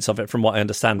brilliance of it, from what I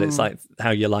understand. It's like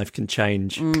how your life can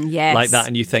change like that,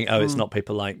 and you think, it's not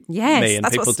people like me, and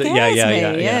that's people what do. scares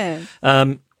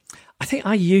Yeah. I think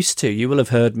I used to. You will have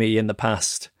heard me in the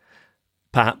past,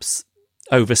 perhaps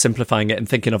oversimplifying it and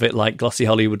thinking of it like glossy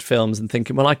Hollywood films, and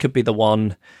thinking, well, I could be the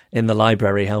one in the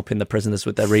library helping the prisoners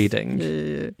with their reading.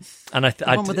 And the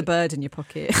one with a bird in your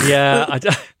pocket. Yeah,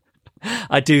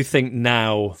 I do think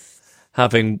now,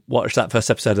 having watched that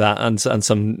first episode of that and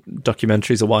some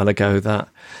documentaries a while ago, that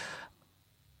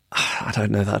I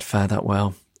don't know that I'd fare that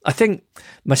well. I think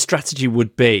my strategy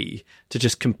would be to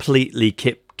just completely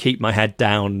keep my head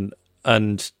down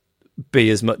and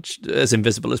be as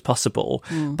invisible as possible.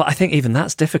 But I think even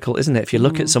that's difficult, isn't it, if you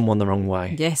look at someone the wrong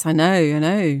way? Yes, I know.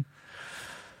 Yeah.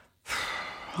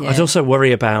 I'd also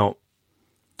worry about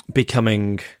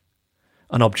becoming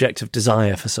an object of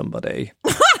desire for somebody.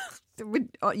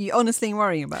 Are you honestly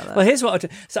worrying about that? Well, here's what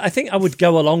so I think I would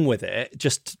go along with it,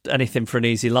 just anything for an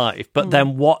easy life. But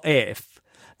then what if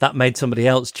that made somebody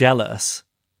else jealous,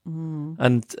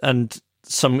 and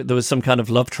there was some kind of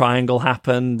love triangle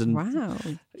happened? And wow,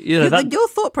 your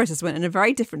thought process went in a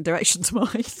very different direction to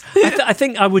mine. I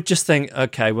think I would just think,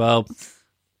 okay, well,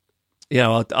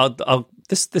 I'll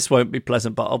this won't be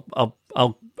pleasant, but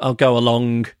I'll go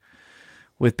along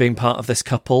with being part of this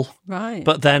couple. Right.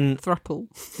 But then throuple.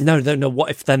 No.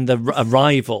 What if then the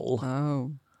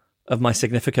arrival of my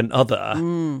significant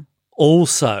other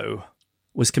also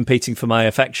was competing for my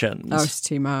affections? Oh, it's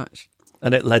too much.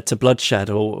 And it led to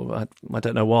bloodshed, or I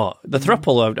don't know what. The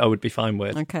throuple I would be fine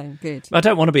with. Okay, good. I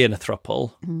don't want to be in a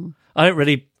throuple. I don't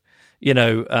really,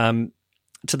 to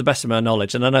the best of my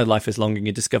knowledge, and I know life is long and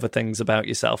you discover things about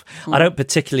yourself. I don't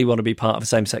particularly want to be part of a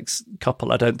same-sex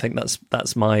couple. I don't think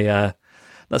that's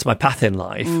my path in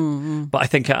life. But I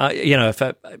think if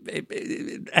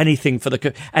anything for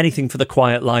the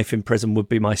quiet life in prison would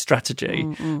be my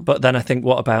strategy. But then I think,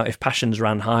 what about if passions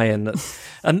ran high, and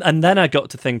then I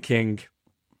got to thinking,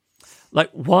 like,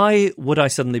 why would I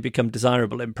suddenly become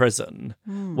desirable in prison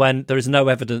when there is no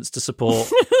evidence to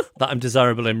support that I'm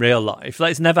desirable in real life?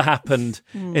 Like, it's never happened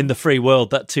in the free world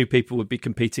that 2 people would be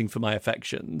competing for my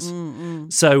affections.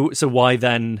 So why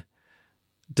then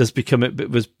does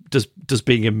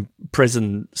being in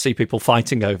prison see people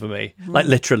fighting over me, like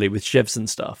literally with shivs and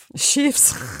stuff?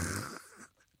 Shivs.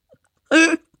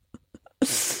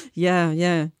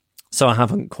 Yeah. So I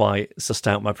haven't quite sussed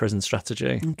out my prison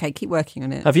strategy. Okay, keep working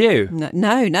on it. Have you?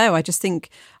 No. I just think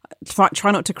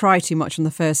try not to cry too much on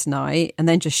the first night, and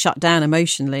then just shut down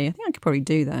emotionally. I think I could probably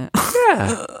do that.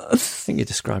 Yeah. I think you're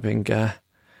describing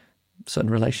certain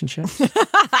relationships.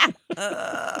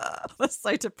 That's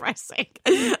so depressing.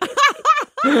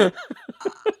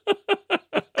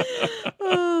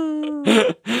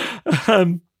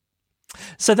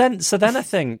 So then I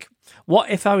think, what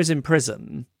if I was in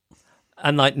prison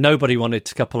and like nobody wanted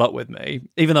to couple up with me,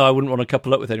 even though I wouldn't want to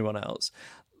couple up with anyone else?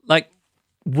 Like,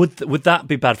 would that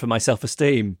be bad for my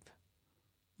self-esteem?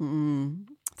 So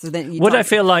then would I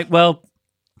feel like, well,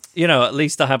 at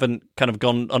least I haven't kind of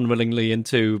gone unwillingly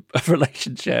into a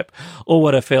relationship? Or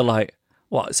would I feel like,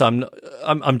 what? So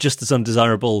I'm just as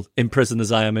undesirable in prison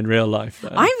as I am in real life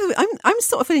then? I'm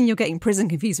sort of feeling you're getting prison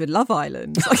confused with Love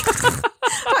Island.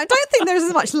 I don't think there's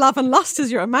as much love and lust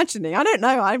as you're imagining. I don't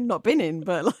know. I've not been in,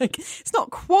 but it's not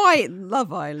quite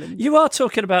Love Island. You are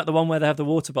talking about the one where they have the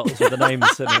water bottles with the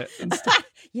names in it and stuff.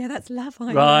 Yeah, that's Love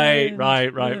Island.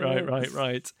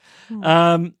 Right.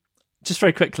 Just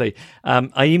very quickly,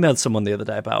 I emailed someone the other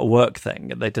day about a work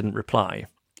thing and they didn't reply.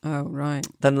 Oh, right.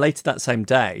 Then later that same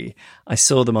day, I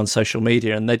saw them on social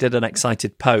media and they did an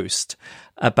excited post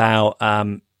about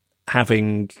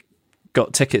having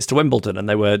got tickets to Wimbledon, and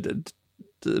they were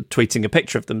tweeting a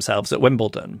picture of themselves at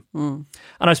Wimbledon. And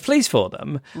I was pleased for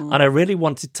them, and I really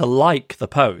wanted to like the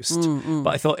post. But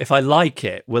I thought, if I like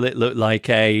it, will it look like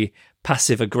a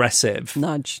passive-aggressive...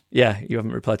 Nudge. Yeah, you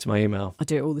haven't replied to my email. I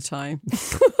do it all the time.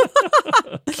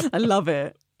 I love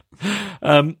it.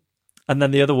 And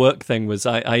then the other work thing was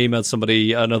I emailed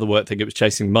somebody another work thing. It was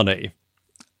chasing money,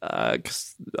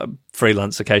 because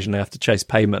freelance occasionally have to chase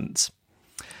payments.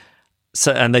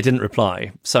 So, and they didn't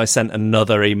reply. So I sent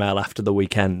another email after the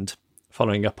weekend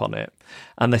following up on it.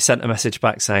 And they sent a message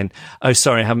back saying, "Oh,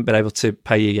 sorry, I haven't been able to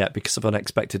pay you yet because of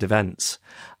unexpected events."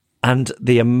 And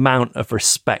the amount of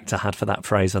respect I had for that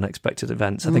phrase, unexpected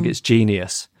events, I think it's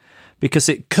genius. Because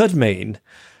it could mean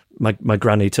my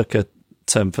granny took a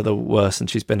turn for the worse and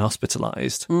she's been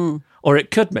hospitalised. Or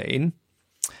it could mean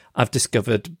I've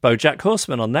discovered BoJack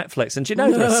Horseman on Netflix, and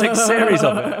there are 6 series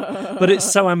of it. But it's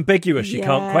so ambiguous, you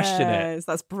can't question it. Yes,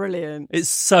 that's brilliant. It's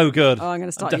so good. Oh, I'm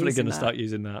definitely going to start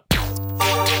using that.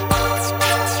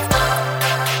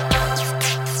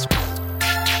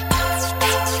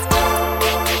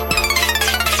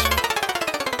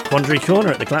 Quandary Corner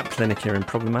at the GLAP Clinic here in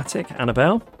Problematic.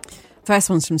 Annabelle? First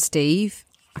one's from Steve.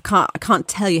 I can't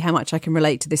tell you how much I can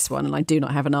relate to this one, and I do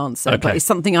not have an answer. Okay. But it's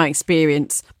something I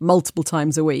experience multiple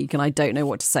times a week, and I don't know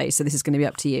what to say, so this is going to be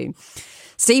up to you.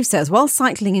 Steve says, while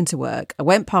cycling into work, I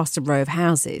went past a row of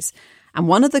houses, and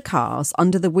one of the cars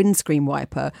under the windscreen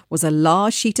wiper was a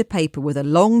large sheet of paper with a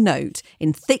long note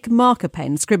in thick marker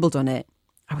pen scribbled on it.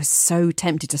 I was so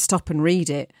tempted to stop and read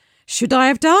it. Should I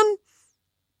have done?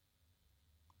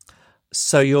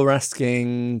 So you're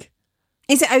asking...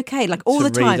 Is it okay? Like all to the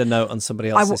time. read a note on somebody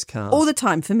else's car? All the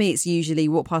time. For me, it's usually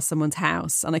walk past someone's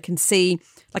house and I can see,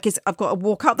 I've got to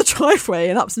walk up the driveway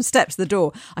and up some steps to the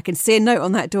door. I can see a note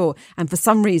on that door. And for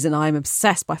some reason, I'm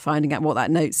obsessed by finding out what that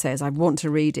note says. I want to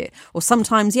read it. Or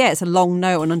sometimes, it's a long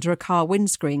note and under a car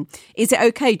windscreen. Is it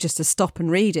okay just to stop and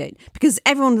read it? Because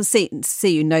everyone will see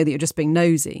you know that you're just being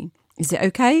nosy. Is it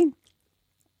okay?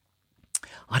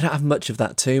 I don't have much of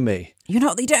that to me. You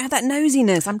don't have that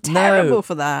nosiness. I'm terrible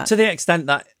for that. To the extent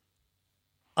that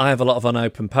I have a lot of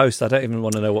unopened posts. I don't even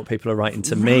want to know what people are writing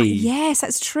to me. Yes,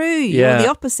 that's true. Yeah. You're the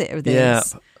opposite of this. Yeah.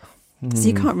 So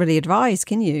you can't really advise,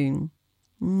 can you?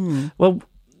 Well,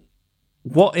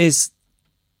 what if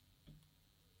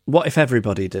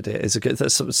everybody did it? Is a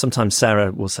good. Sometimes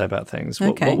Sarah will say about things.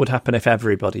 Okay. What would happen if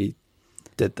everybody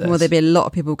did this? Well, there'd be a lot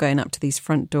of people going up to these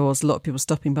front doors, a lot of people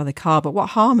stopping by the car, but what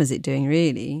harm is it doing,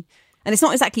 really? And it's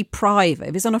not exactly private.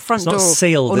 If it's on a front door,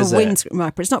 sealed, on a is it? windscreen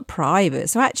wiper, it's not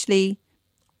private. So actually,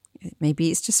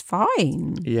 maybe it's just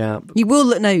fine. Yeah. You will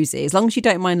look nosy, as long as you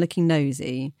don't mind looking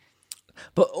nosy.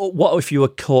 But what if you were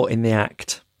caught in the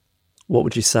act? What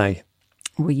would you say?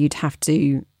 Well, you'd have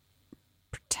to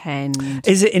pretend.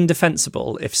 Is it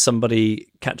indefensible if somebody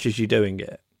catches you doing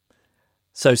it?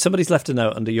 So somebody's left a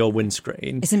note under your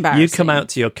windscreen. It's embarrassing. You come out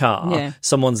to your car. Yeah.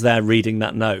 Someone's there reading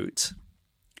that note.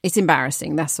 It's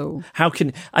embarrassing, that's all. How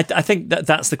can... I think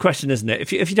that's the question, isn't it?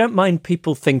 If you don't mind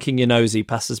people thinking you're nosy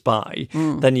passers-by,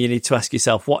 then you need to ask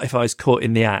yourself, what if I was caught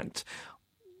in the act?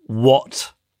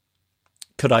 What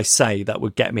could I say that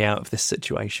would get me out of this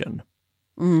situation?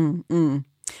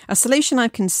 A solution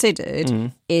I've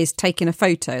considered is taking a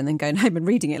photo and then going home and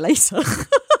reading it later.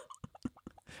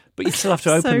 But you'd still have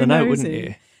to open the note, wouldn't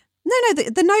you? No,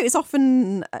 the note is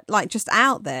often just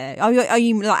out there. Are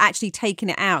you actually taking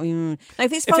it out? No,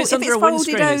 if it's under a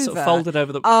windscreen, it's sort of folded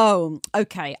over the... Oh,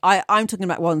 okay. I'm talking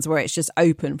about ones where it's just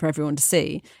open for everyone to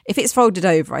see. If it's folded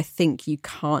over, I think you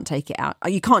can't take it out.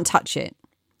 You can't touch it.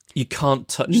 You can't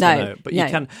touch the note, but you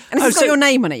can... And if it's got your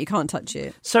name on it, you can't touch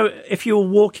it. So if you were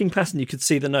walking past and you could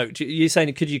see the note, you're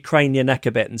saying, could you crane your neck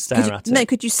a bit and stare at it? No,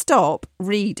 could you stop,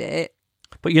 read it?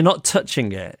 But you're not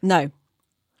touching it. No.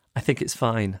 I think it's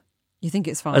fine. You think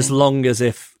it's fine? As long as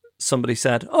if somebody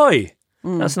said, "Oi,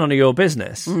 that's none of your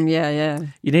business." Yeah.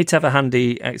 You need to have a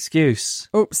handy excuse.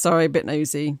 Oh, sorry, a bit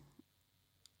nosy.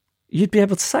 You'd be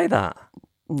able to say that.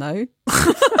 No.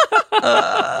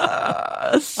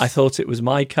 I thought it was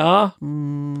my car.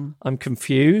 I'm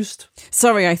confused.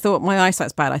 Sorry, I thought my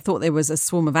eyesight's bad. I thought there was a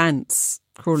swarm of ants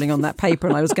crawling on that paper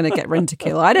and I was going to get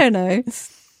Rent-A-Kill. I don't know.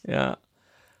 Yeah.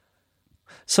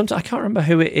 Sometimes I can't remember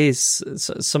who it is.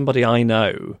 Somebody I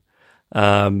know.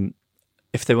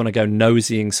 If they want to go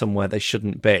nosying somewhere they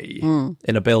shouldn't be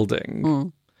in a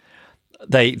building,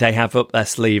 they have up their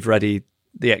sleeve ready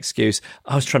the excuse.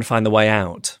 I was trying to find the way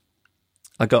out.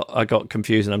 I got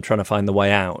confused and I'm trying to find the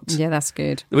way out. Yeah, that's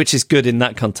good. Which is good in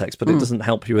that context, but it doesn't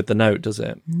help you with the note, does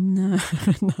it? No,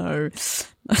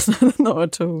 not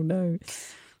at all. No.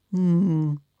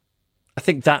 I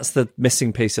think that's the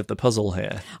missing piece of the puzzle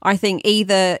here. I think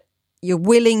either you're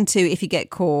willing to, if you get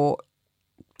caught,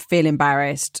 feel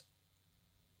embarrassed,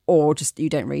 or just you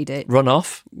don't read it. Run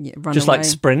off. Yeah, run just away. like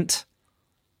sprint.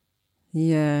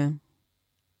 Yeah.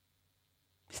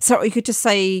 So you could just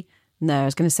say, no, I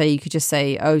was going to say, you could just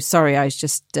say, oh, sorry, I was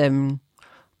just...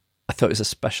 I thought it was a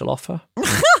special offer.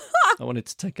 I wanted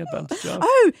to take advantage of.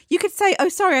 Oh, you could say, oh,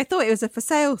 sorry, I thought it was a for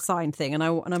sale sign thing and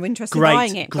I'm interested in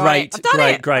buying it. Great. I've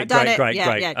done it.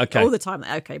 Yeah, okay. All the time.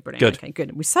 Okay, brilliant. Good. Okay,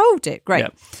 good. We solved it. Great.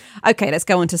 Yeah. Okay, let's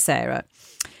go on to Sarah.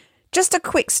 Just a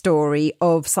quick story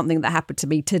of something that happened to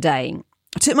me today.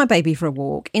 I took my baby for a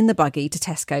walk in the buggy to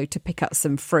Tesco to pick up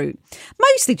some fruit,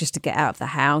 mostly just to get out of the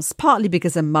house, partly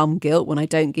because of mum guilt when I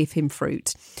don't give him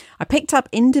fruit. I picked up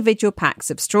individual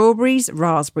packs of strawberries,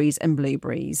 raspberries and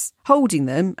blueberries. Holding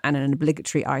them, and an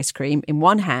obligatory ice cream, in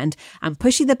one hand and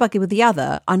pushing the buggy with the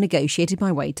other, I negotiated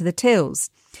my way to the tills.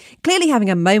 Clearly having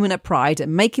a moment of pride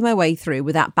and making my way through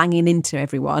without banging into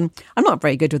everyone. I'm not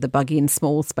very good with the buggy in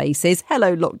small spaces.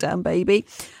 Hello, lockdown baby.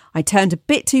 I turned a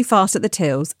bit too fast at the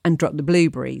tills and dropped the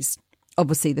blueberries.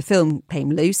 Obviously, the film came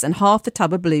loose and half the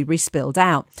tub of blueberries spilled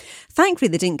out. Thankfully,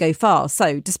 they didn't go far,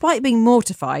 so despite being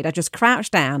mortified, I just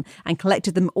crouched down and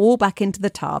collected them all back into the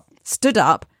tub, stood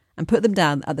up and put them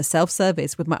down at the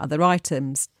self-service with my other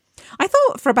items. I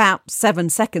thought for about 7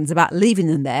 seconds about leaving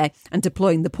them there and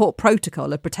deploying the port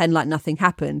protocol of pretend like nothing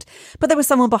happened, but there was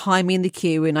someone behind me in the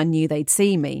queue and I knew they'd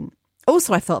see me.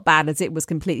 Also, I felt bad as it was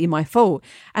completely my fault,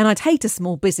 and I'd hate a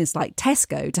small business like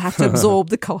Tesco to have to absorb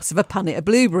the cost of a punnet of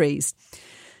blueberries.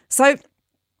 So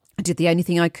I did the only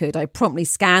thing I could. I promptly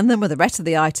scanned them with the rest of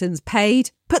the items,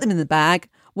 paid, put them in the bag,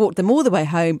 walked them all the way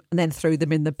home, and then threw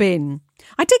them in the bin.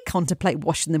 I did contemplate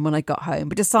washing them when I got home,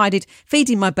 but decided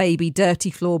feeding my baby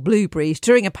dirty floor blueberries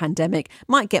during a pandemic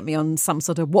might get me on some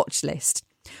sort of watch list.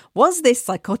 Was this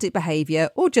psychotic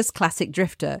behaviour or just classic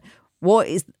drifter?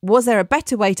 Was there a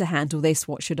better way to handle this?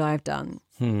 What should I have done?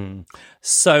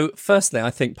 So, firstly, I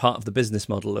think part of the business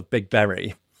model of Big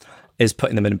Berry is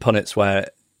putting them in punnets where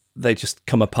they just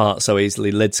come apart so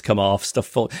easily, lids come off, stuff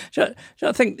fall.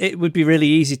 I think it would be really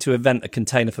easy to invent a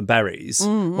container for berries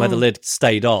where the lid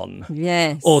stayed on.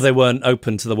 Yes. Or they weren't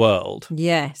open to the world.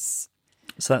 Yes.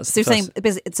 So that's so you're saying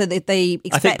so they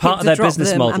expect I think part of to their drop business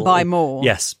them model and buy more.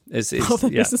 Yes, is Part of their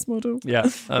business model. Yeah,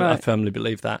 I Right. firmly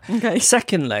believe that. Okay.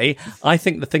 Secondly, I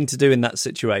think the thing to do in that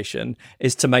situation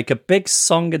is to make a big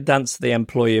song and dance to the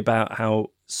employee about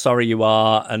how sorry you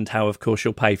are and how, of course,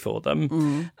 you'll pay for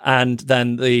them. And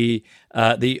then the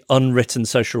unwritten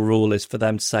social rule is for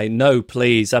them to say, no,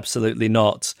 please, absolutely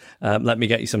not. Let me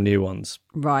get you some new ones.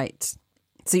 Right.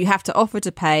 So you have to offer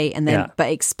to pay and then,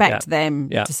 but expect them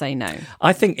to say no.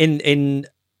 I think in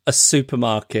a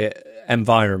supermarket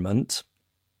environment,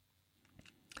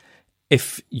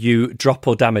 if you drop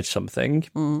or damage something,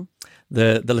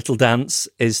 the little dance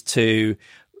is to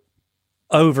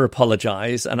over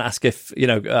apologize and ask if,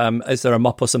 is there a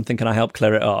mop or something? Can I help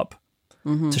clear it up?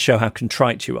 To show how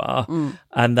contrite you are.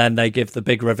 And then they give the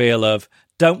big reveal of,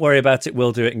 don't worry about it,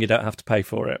 we'll do it and you don't have to pay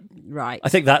for it. Right. I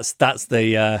think that's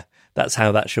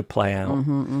how that should play out.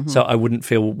 So I wouldn't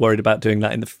feel worried about doing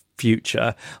that in the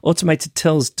future. Automated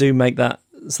tills do make that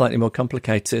slightly more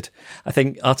complicated. I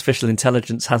think artificial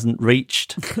intelligence hasn't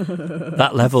reached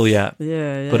that level yet.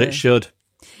 Yeah. But it should.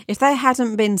 If there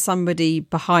hadn't been somebody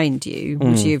behind you,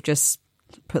 would you have just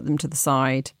put them to the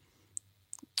side,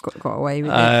 got away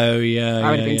with it? Oh, yeah.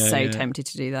 I would have been so tempted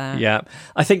to do that. Yeah.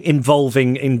 I think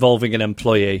involving an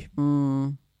employee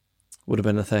would have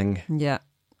been a thing. Yeah.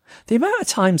 The amount of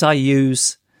times I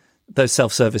use those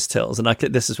self-service tills, and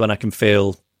this is when I can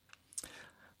feel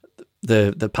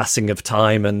the passing of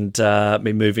time and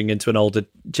me moving into an older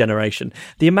generation.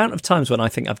 The amount of times when I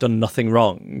think I've done nothing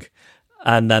wrong,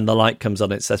 and then the light comes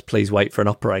on, it says, please wait for an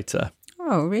operator.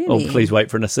 Oh, really? Or please wait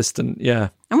for an assistant, yeah.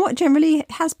 And what generally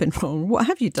has been wrong? What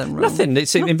have you done wrong? Nothing.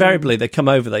 It's invariably they come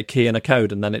over, they key in a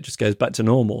code, and then it just goes back to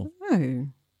normal. Oh.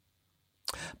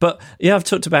 But yeah, I've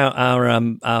talked about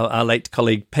our late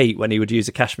colleague Pete when he would use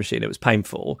a cash machine. It was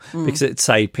painful because it'd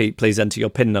say, Pete, please enter your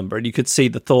PIN number. And you could see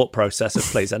the thought process of,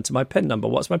 please enter my PIN number.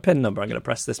 What's my PIN number? I'm going to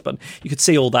press this button. You could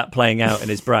see all that playing out in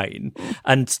his brain.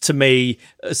 And to me,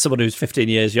 as someone who's 15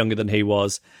 years younger than he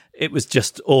was, it was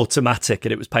just automatic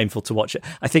and it was painful to watch it.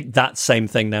 I think that same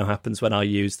thing now happens when I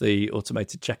use the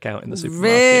automated checkout in the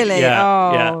supermarket. Really?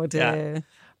 Yeah, oh, dear. Yeah.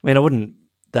 I mean, I wouldn't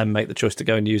then make the choice to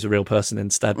go and use a real person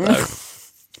instead, though.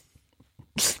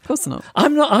 Of course not.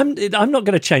 I'm not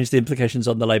going to change the implications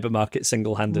on the labour market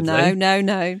single-handedly.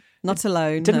 No. Not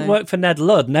alone. It didn't work for Ned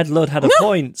Ludd. Ned Ludd had a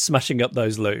point smashing up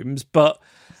those looms, but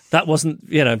that wasn't,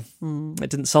 it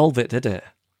didn't solve it, did it?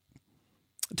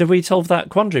 Did we solve that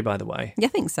quandary, by the way? Yeah, I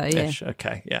think so, yeah. Ish.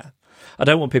 Okay, yeah. I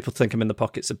don't want people to think I'm in the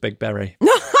pockets of Big Berry.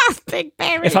 Big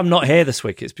Berry. If I'm not here this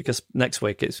week, it's because next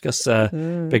week, it's because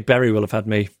Big Berry will have had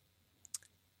me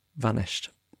vanished.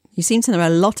 You seem to know a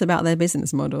lot about their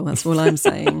business model. That's all I'm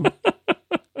saying.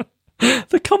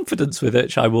 The confidence with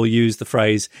which I will use the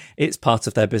phrase, it's part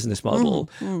of their business model,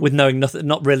 with knowing nothing,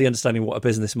 not really understanding what a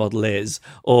business model is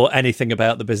or anything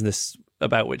about the business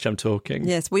about which I'm talking.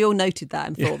 Yes, we all noted that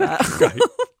and thought that. Great.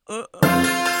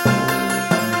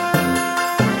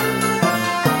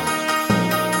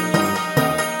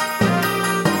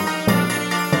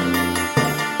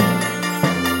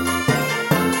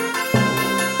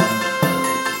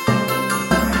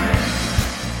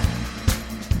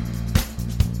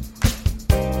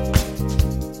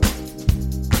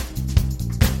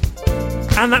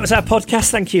 And that was our podcast.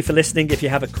 Thank you for listening. If you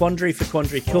have a quandary for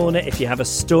Quandary Corner, if you have a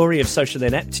story of social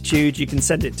ineptitude, you can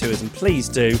send it to us, and please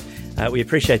do. We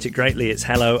appreciate it greatly. It's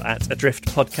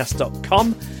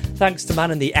hello@adriftpodcast.com. Thanks to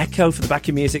Man and the Echo for the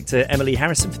backing music, to Emily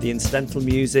Harrison for the incidental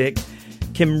music.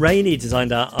 Kim Rainey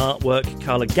designed our artwork.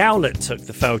 Carla Gowlett took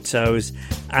the photos.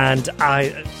 And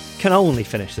I can only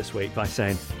finish this week by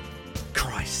saying,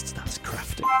 Christ, that's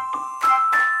crafty.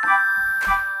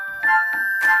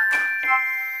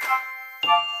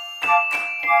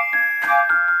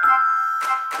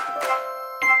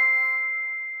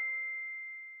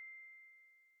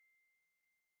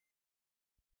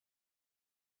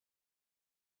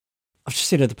 I've just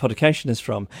seen who the publication is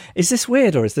from. Is this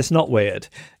weird or is this not weird?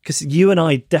 Because you and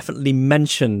I definitely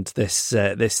mentioned this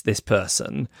this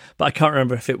person, but I can't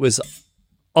remember if it was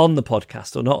on the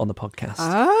podcast or not on the podcast.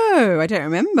 Oh, I don't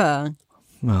remember.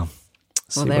 Well,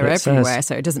 they're everywhere,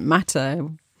 so it doesn't matter.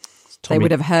 They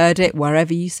would have heard it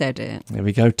wherever you said it. There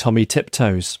we go, Tommy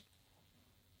Tiptoes.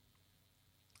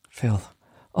 Feel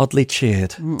oddly cheered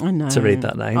to read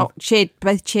that name. Oh,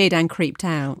 both cheered and creeped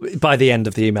out. By the end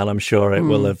of the email, I'm sure it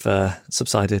will have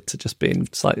subsided to just being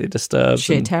slightly disturbed.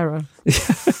 Sheer terror.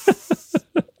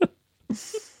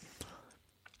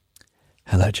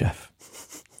 Hello, Jeff.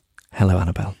 Hello,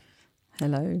 Annabelle.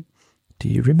 Hello. Do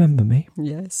you remember me?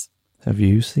 Yes. Have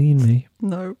you seen me?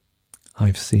 No.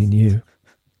 I've seen you.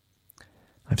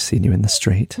 I've seen you in the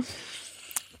street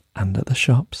and at the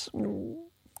shops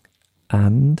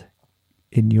and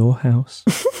in your house.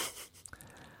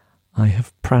 I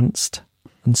have pranced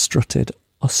and strutted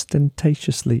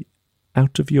ostentatiously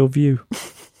out of your view.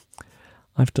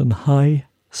 I've done high,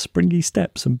 springy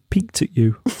steps and peeked at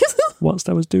you whilst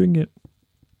I was doing it.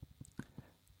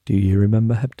 Do you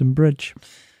remember Hebden Bridge?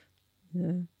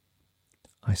 Yeah.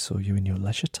 I saw you in your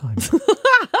leisure time.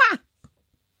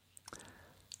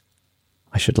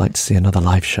 I should like to see another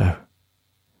live show,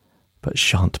 but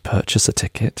shan't purchase a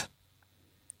ticket.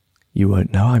 You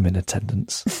won't know I'm in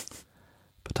attendance,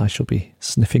 but I shall be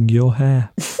sniffing your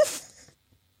hair.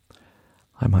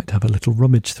 I might have a little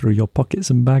rummage through your pockets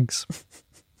and bags.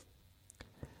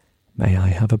 May I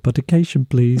have a buddication,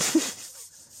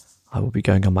 please? I will be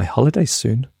going on my holidays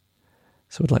soon,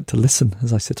 so I'd like to listen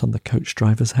as I sit on the coach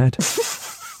driver's head.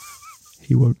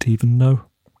 He won't even know.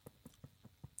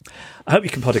 I hope you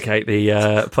can podicate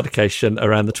the podication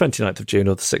around the 29th of June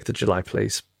or the 6th of July,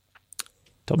 please.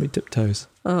 Tommy Tiptoes.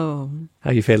 Oh. How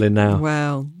are you feeling now?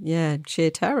 Well, yeah,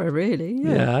 sheer terror, really.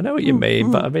 Yeah, I know what you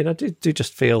mean, but I mean, I do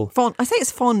just feel... Fond. I think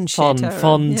it's fond sheer terror.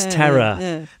 Fond terror.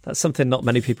 Yeah. That's something not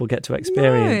many people get to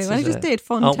experience. No, I just did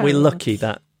fond Aren't terror. we lucky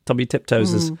that Tommy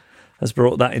Tiptoes has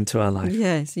brought that into our life?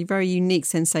 Yeah, it's a very unique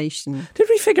sensation. Did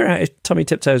we figure out if Tommy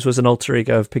Tiptoes was an alter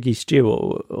ego of Piggy Stew,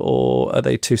 or are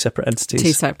they two separate entities?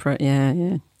 Two separate,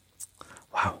 yeah.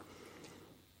 Wow.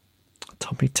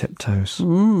 Tommy Tiptoes.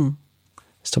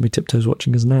 Is Tommy Tiptoes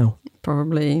watching us now?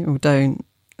 Probably, or don't.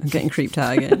 I'm getting creeped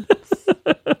out again.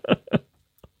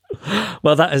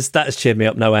 Well, that has cheered me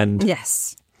up no end.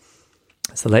 Yes.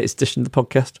 It's the latest edition of the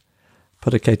podcast,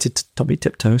 dedicated to Tommy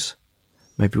Tiptoes.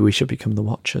 Maybe we should become the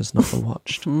watchers, not the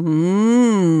watched.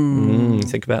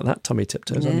 Think about that, Tommy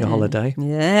Tiptoes, on your holiday.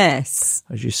 Yes.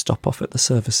 As you stop off at the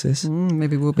services.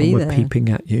 Maybe we'll be and there. We're peeping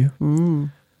at you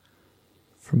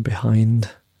from behind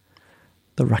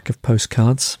the rack of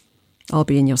postcards. I'll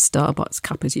be in your Starbucks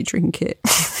cup as you drink it.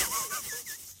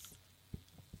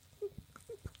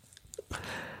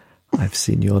 I've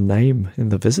seen your name in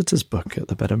the visitors' book at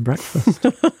the bed and breakfast.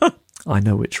 I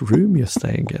know which room you're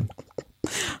staying in.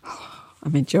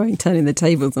 I'm enjoying turning the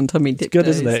tables on Tommy Tiptoes. Good,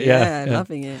 isn't it? Yeah.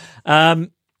 Loving it.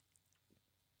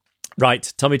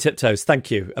 Right, Tommy Tiptoes,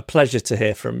 thank you. A pleasure to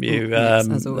hear from you. Yes,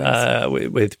 as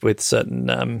always. With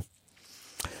certain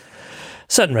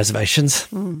reservations.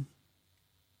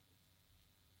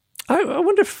 I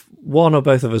wonder if one or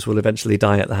both of us will eventually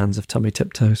die at the hands of Tommy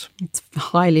Tiptoes. It's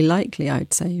highly likely, I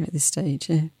would say, at this stage.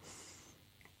 Yeah.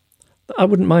 I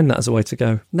wouldn't mind that as a way to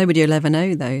go. Nobody will ever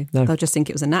know, though. No. They'll just think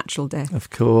it was a natural death. Of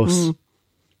course.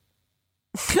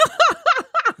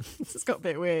 It's got a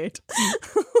bit weird.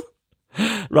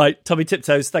 Right, Tommy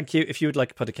Tiptoes, thank you. If you would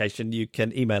like a publication, you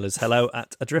can email us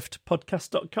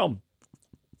hello@adriftpodcast.com.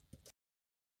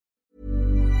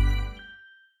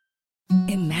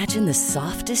 Imagine the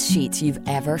softest sheets you've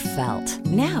ever felt.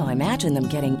 Now imagine them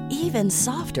getting even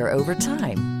softer over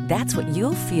time. That's what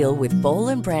you'll feel with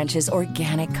Boll & Branch's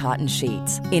organic cotton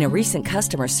sheets. In a recent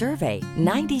customer survey,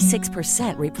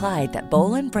 96% replied that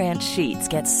Boll & Branch sheets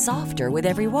get softer with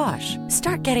every wash.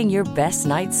 Start getting your best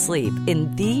night's sleep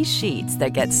in these sheets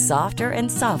that get softer and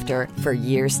softer for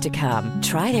years to come.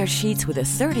 Try their sheets with a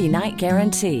 30-night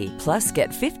guarantee. Plus, get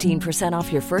 15%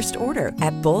 off your first order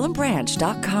at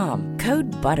bollandbranch.com.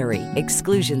 Code BUTTERY.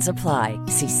 Exclusions apply.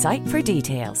 See site for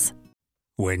details.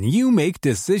 When you make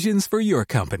decisions for your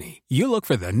company, you look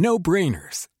for the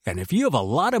no-brainers. And if you have a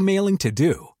lot of mailing to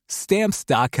do,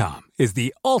 Stamps.com is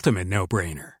the ultimate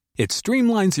no-brainer. It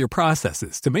streamlines your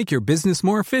processes to make your business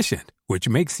more efficient, which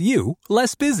makes you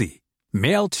less busy.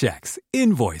 Mail checks,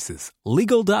 invoices,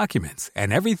 legal documents,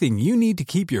 and everything you need to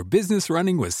keep your business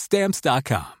running with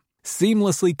Stamps.com.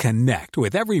 Seamlessly connect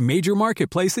with every major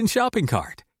marketplace and shopping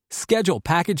cart. Schedule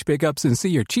package pickups and see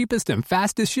your cheapest and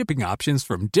fastest shipping options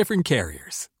from different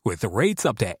carriers, with rates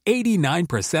up to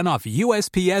 89% off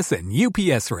USPS and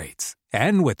UPS rates.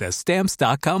 And with the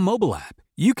Stamps.com mobile app,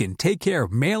 you can take care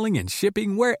of mailing and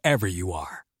shipping wherever you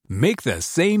are. Make the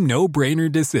same no-brainer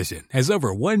decision as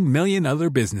over 1 million other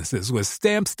businesses with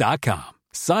Stamps.com.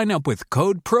 Sign up with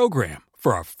code PROGRAM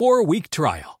for a 4-week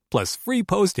trial, plus free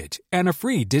postage and a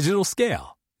free digital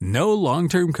scale. No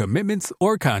long-term commitments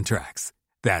or contracts.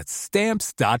 That's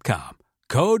Stamps.com.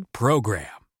 Code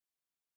PROGRAM.